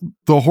positive.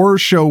 The horror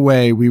show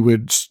way, we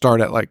would start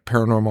at like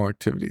Paranormal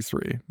Activity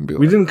 3.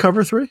 We didn't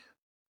cover 3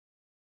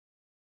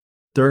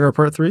 during our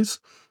part 3s.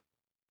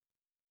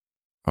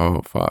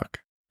 Oh fuck.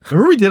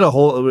 Remember we did a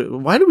whole,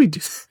 why did we do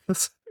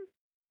this?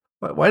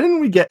 Why didn't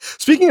we get,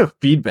 speaking of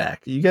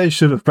feedback, you guys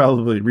should have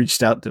probably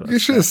reached out to us. You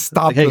should have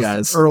stopped hey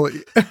guys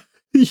early.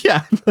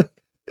 Yeah.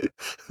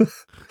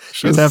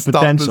 Should have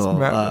potential.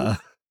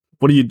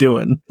 What are you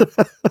doing?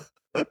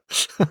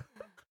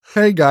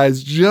 Hey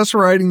guys, just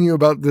writing you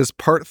about this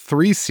part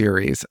 3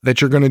 series that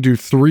you're going to do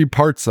 3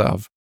 parts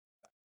of.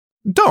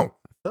 Don't.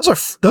 That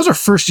was our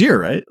first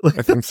year, right? Like,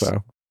 I think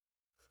so.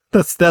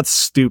 That's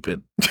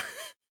stupid.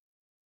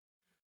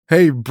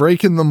 Hey,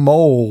 breaking the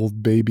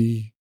mold,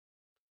 baby.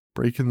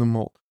 Breaking the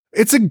mold.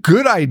 It's a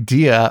good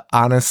idea,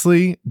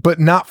 honestly, but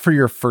not for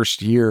your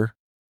first year.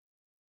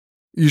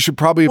 You should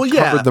probably have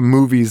covered the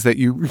movies that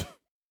you.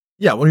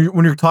 Yeah,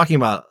 when you're talking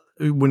about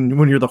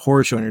when you're the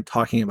horror show and you're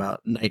talking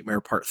about Nightmare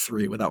Part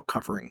 3 without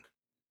covering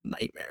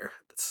Nightmare,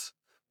 that's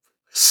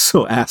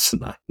so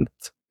asinine.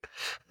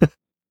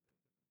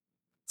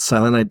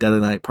 Silent Night, Deadly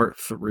Night Part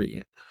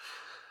 3.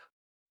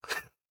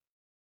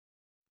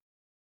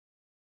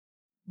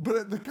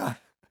 But the guy,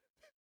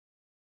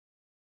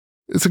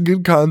 it's a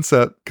good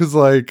concept because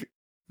like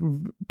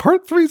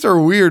part 3s are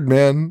weird,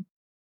 man.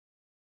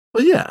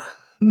 Well, yeah,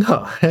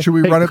 no. Should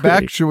we run it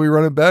back? Should we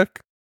run it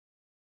back?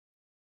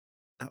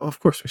 Of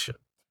course we should.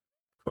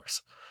 Of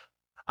course.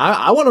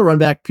 I want to run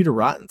back Peter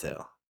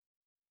Rottentail.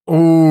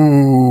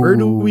 Ooh, where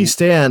do we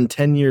stand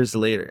 10 years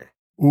later?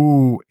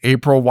 Ooh,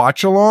 April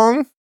watch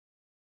along.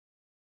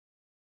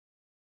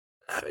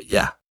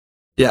 Yeah.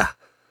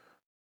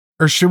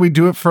 Or should we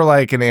do it for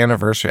like an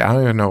anniversary? I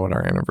don't even know what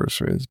our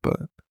anniversary is,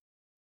 but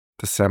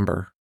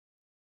December.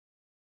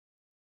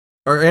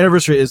 Our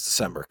anniversary is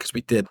December because we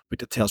did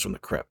Tales from the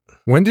Crypt.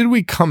 When did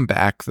we come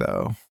back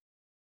though?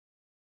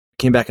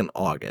 Came back in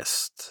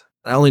August.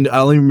 I only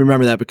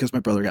remember that because my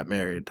brother got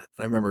married.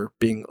 I remember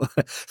being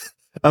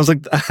I was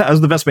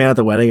the best man at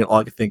the wedding, and all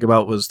I could think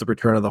about was the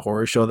return of the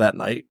horror show that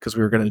night because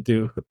we were gonna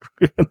do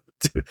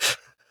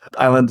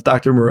Island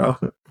Dr. Moreau.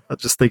 I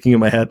was just thinking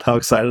in my head how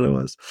excited I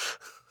was.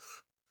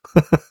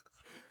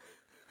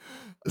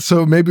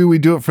 So maybe we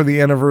do it for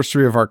the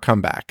anniversary of our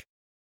comeback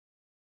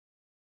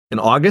in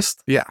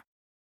August. Yeah.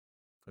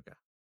 Okay.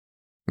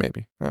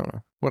 Maybe, I don't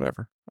know.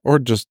 Whatever. Or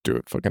just do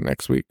it fucking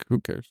next week. Who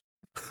cares?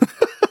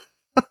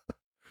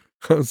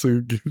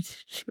 Who gives a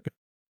shit?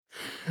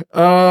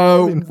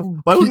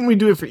 Why wouldn't we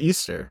do it for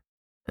Easter?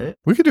 Right?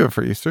 We could do it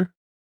for Easter.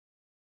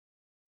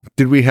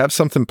 Did we have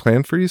something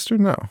planned for Easter?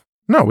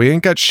 No, we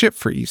ain't got shit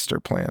for Easter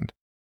planned.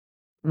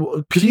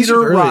 Well, Peter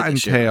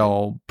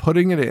Rottentail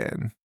putting it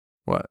in.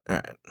 What? All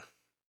right.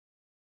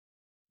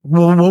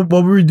 Well,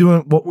 what were we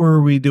doing? What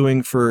were we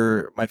doing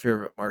for my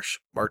favorite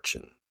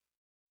Martian?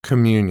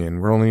 Communion.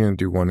 We're only going to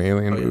do one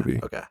alien movie.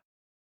 Okay.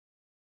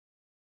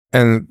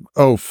 And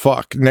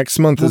fuck, next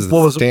month is the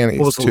Stannies.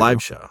 What was the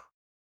live show?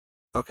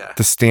 Okay.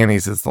 The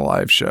Stannies is the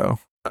live show.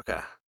 Okay.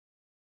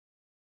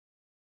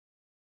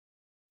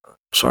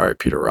 Sorry,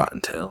 Peter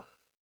Rottentail.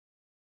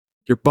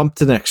 You're bumped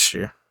to next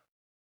year.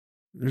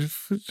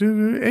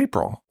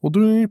 April. We'll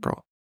do it in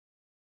April.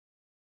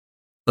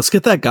 Let's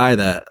get that guy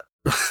that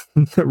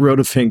wrote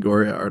a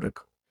Fangoria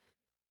article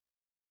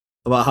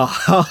about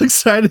how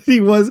excited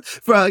he was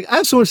for. Like, I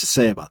have so much to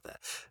say about that.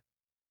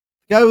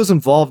 The guy was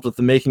involved with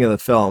the making of the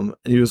film,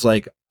 and he was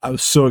like, "I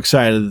was so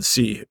excited to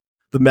see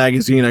the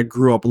magazine I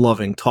grew up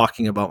loving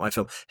talking about my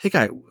film." Hey,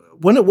 guy,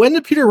 when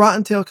did Peter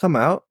Rottentail come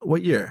out?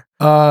 What year?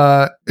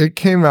 It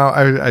came out.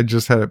 I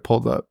just had it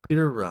pulled up.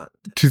 Peter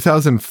Rottentail.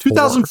 2004.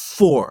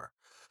 2004.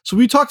 So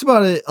we talked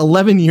about it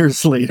 11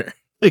 years later.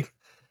 Like,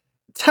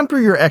 temper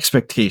your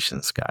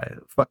expectations, guy.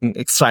 Fucking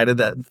excited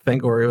that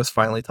Fangoria was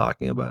finally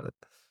talking about it.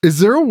 Is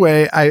there a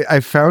way I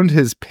found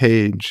his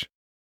page?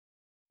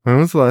 When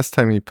was the last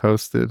time he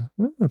posted?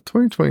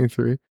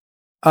 2023.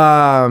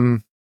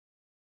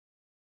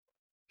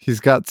 He's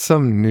got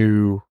some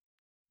new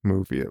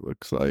movie, it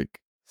looks like.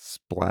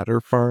 Splatter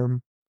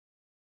Farm.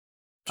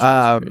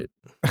 I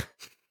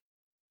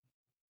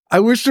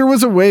wish there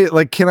was a way,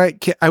 like,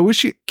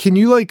 can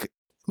you like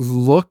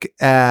look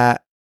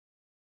at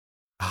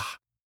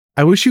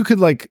I wish you could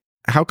like,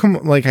 how come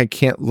like I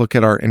can't look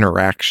at our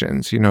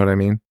interactions? You know what I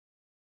mean?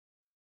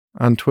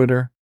 On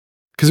Twitter?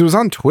 Because it was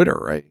on Twitter,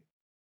 right?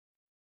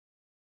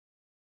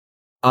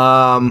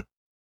 I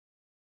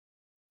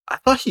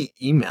thought he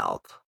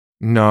emailed.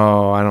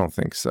 No, I don't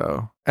think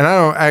so. And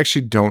I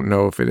actually don't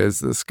know if it is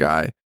this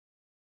guy.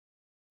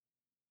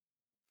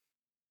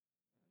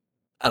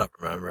 I don't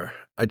remember.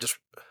 I just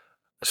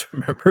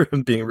remember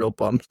him being real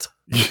bummed.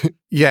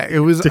 Yeah, it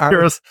was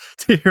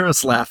to hear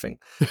us laughing.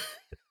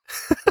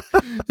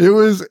 it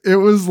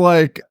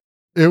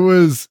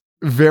was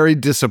very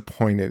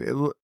disappointed.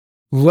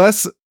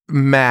 Less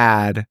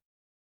mad,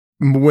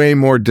 way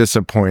more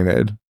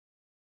disappointed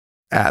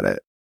at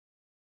it.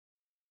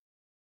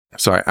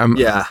 Sorry, I'm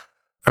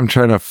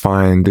trying to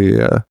find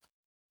the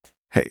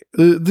hey,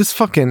 this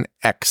fucking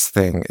X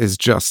thing is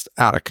just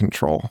out of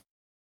control.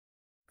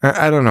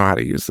 I don't know how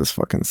to use this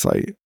fucking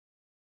site.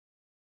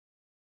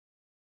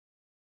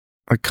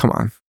 Like, come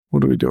on.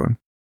 What are we doing?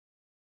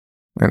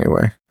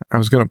 Anyway, I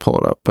was going to pull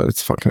it up, but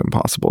it's fucking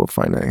impossible to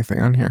find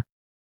anything on here.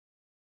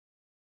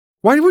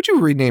 Why would you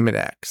rename it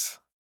X?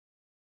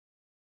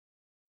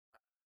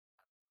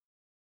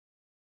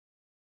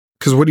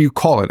 Because what do you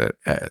call it?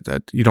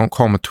 You don't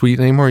call him a tweet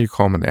anymore? You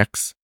call him an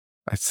X?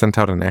 I sent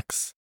out an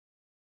X.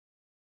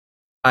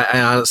 I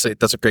honestly,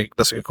 that's a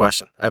good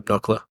question. I have no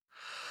clue.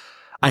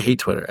 I hate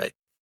Twitter.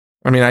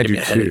 I mean, I do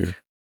too.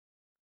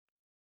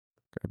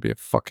 Gotta be a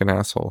fucking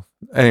asshole.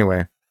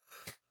 Anyway.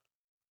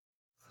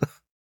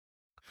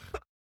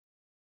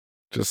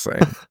 Just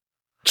saying.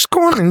 Just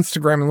go on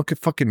Instagram and look at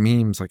fucking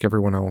memes like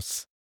everyone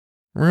else.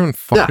 Everyone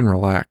fucking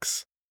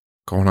relax.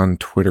 Going on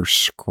Twitter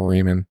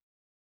screaming.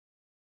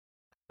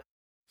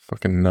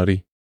 Fucking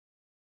nutty.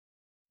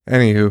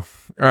 Anywho.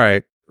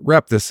 Alright.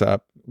 Wrap this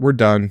up. We're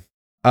done.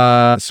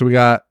 So we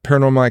got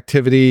Paranormal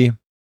Activity.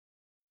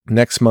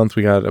 Next month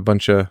we got a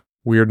bunch of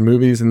weird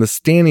movies. And the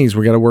Stannies,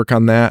 we got to work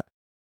on that.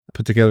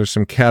 Put together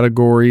some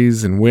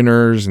categories and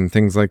winners and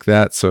things like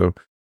that. So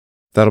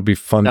that'll be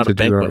fun to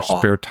do in our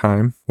spare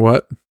time.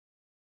 What?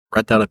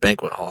 Rent out a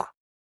banquet hall.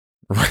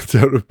 Rent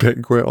out a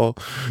banquet hall.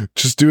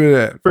 Just do it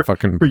at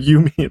for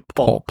you, me, and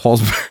Paul.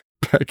 Paul's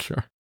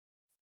backyard.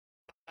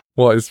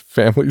 While his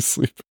family's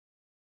sleeping.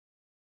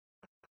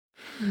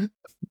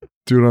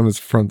 Do it on his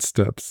front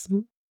steps.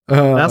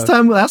 Last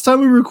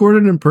time we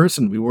recorded in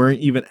person, we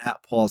weren't even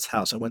at Paul's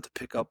house. I went to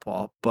pick up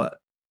Paul,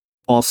 but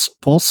Paul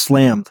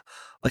slammed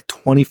like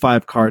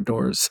 25 car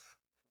doors.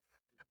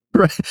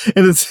 Right.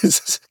 And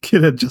his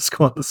kid had just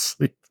gone to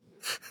sleep.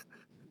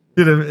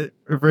 Dude,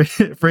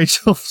 if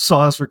Rachel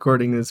saw us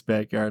recording in his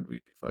backyard,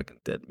 we'd be fucking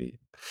dead meat.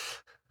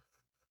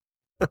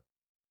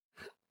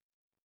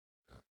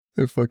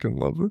 I fucking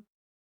love it.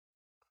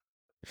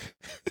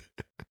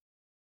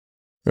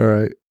 All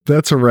right.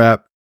 That's a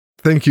wrap.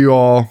 Thank you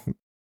all.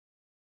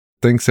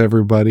 Thanks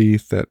everybody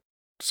that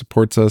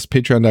supports us.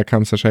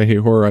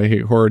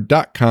 Patreon.com/IHateHorror,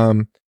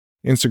 IHateHorror.com,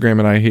 Instagram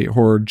at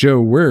IHateHorror.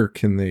 Joe, where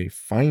can they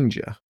find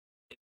you?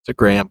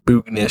 Instagram,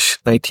 Boognish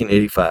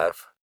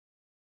 1985.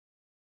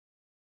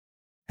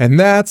 And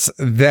that's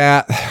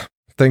that.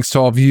 Thanks to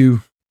all of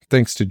you.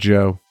 Thanks to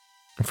Joe.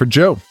 And for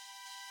Joe,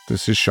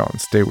 this is Sean.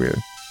 Stay weird.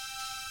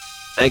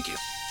 Thank you.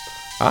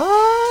 Adios.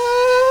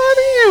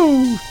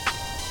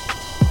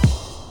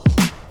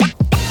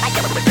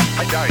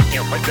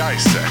 I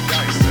dissect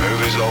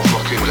movies all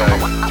fucking day.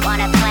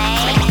 Wanna play?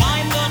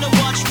 I'm gonna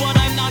watch what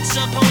I'm not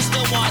supposed to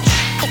watch.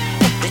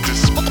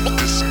 Dismember.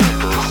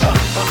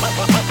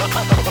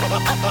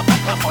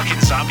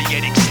 Fucking zombie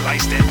getting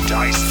sliced and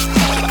diced.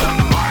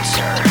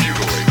 Monster.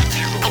 Mutilate.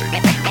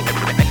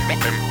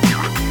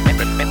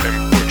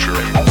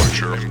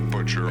 And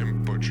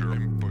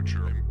butcher.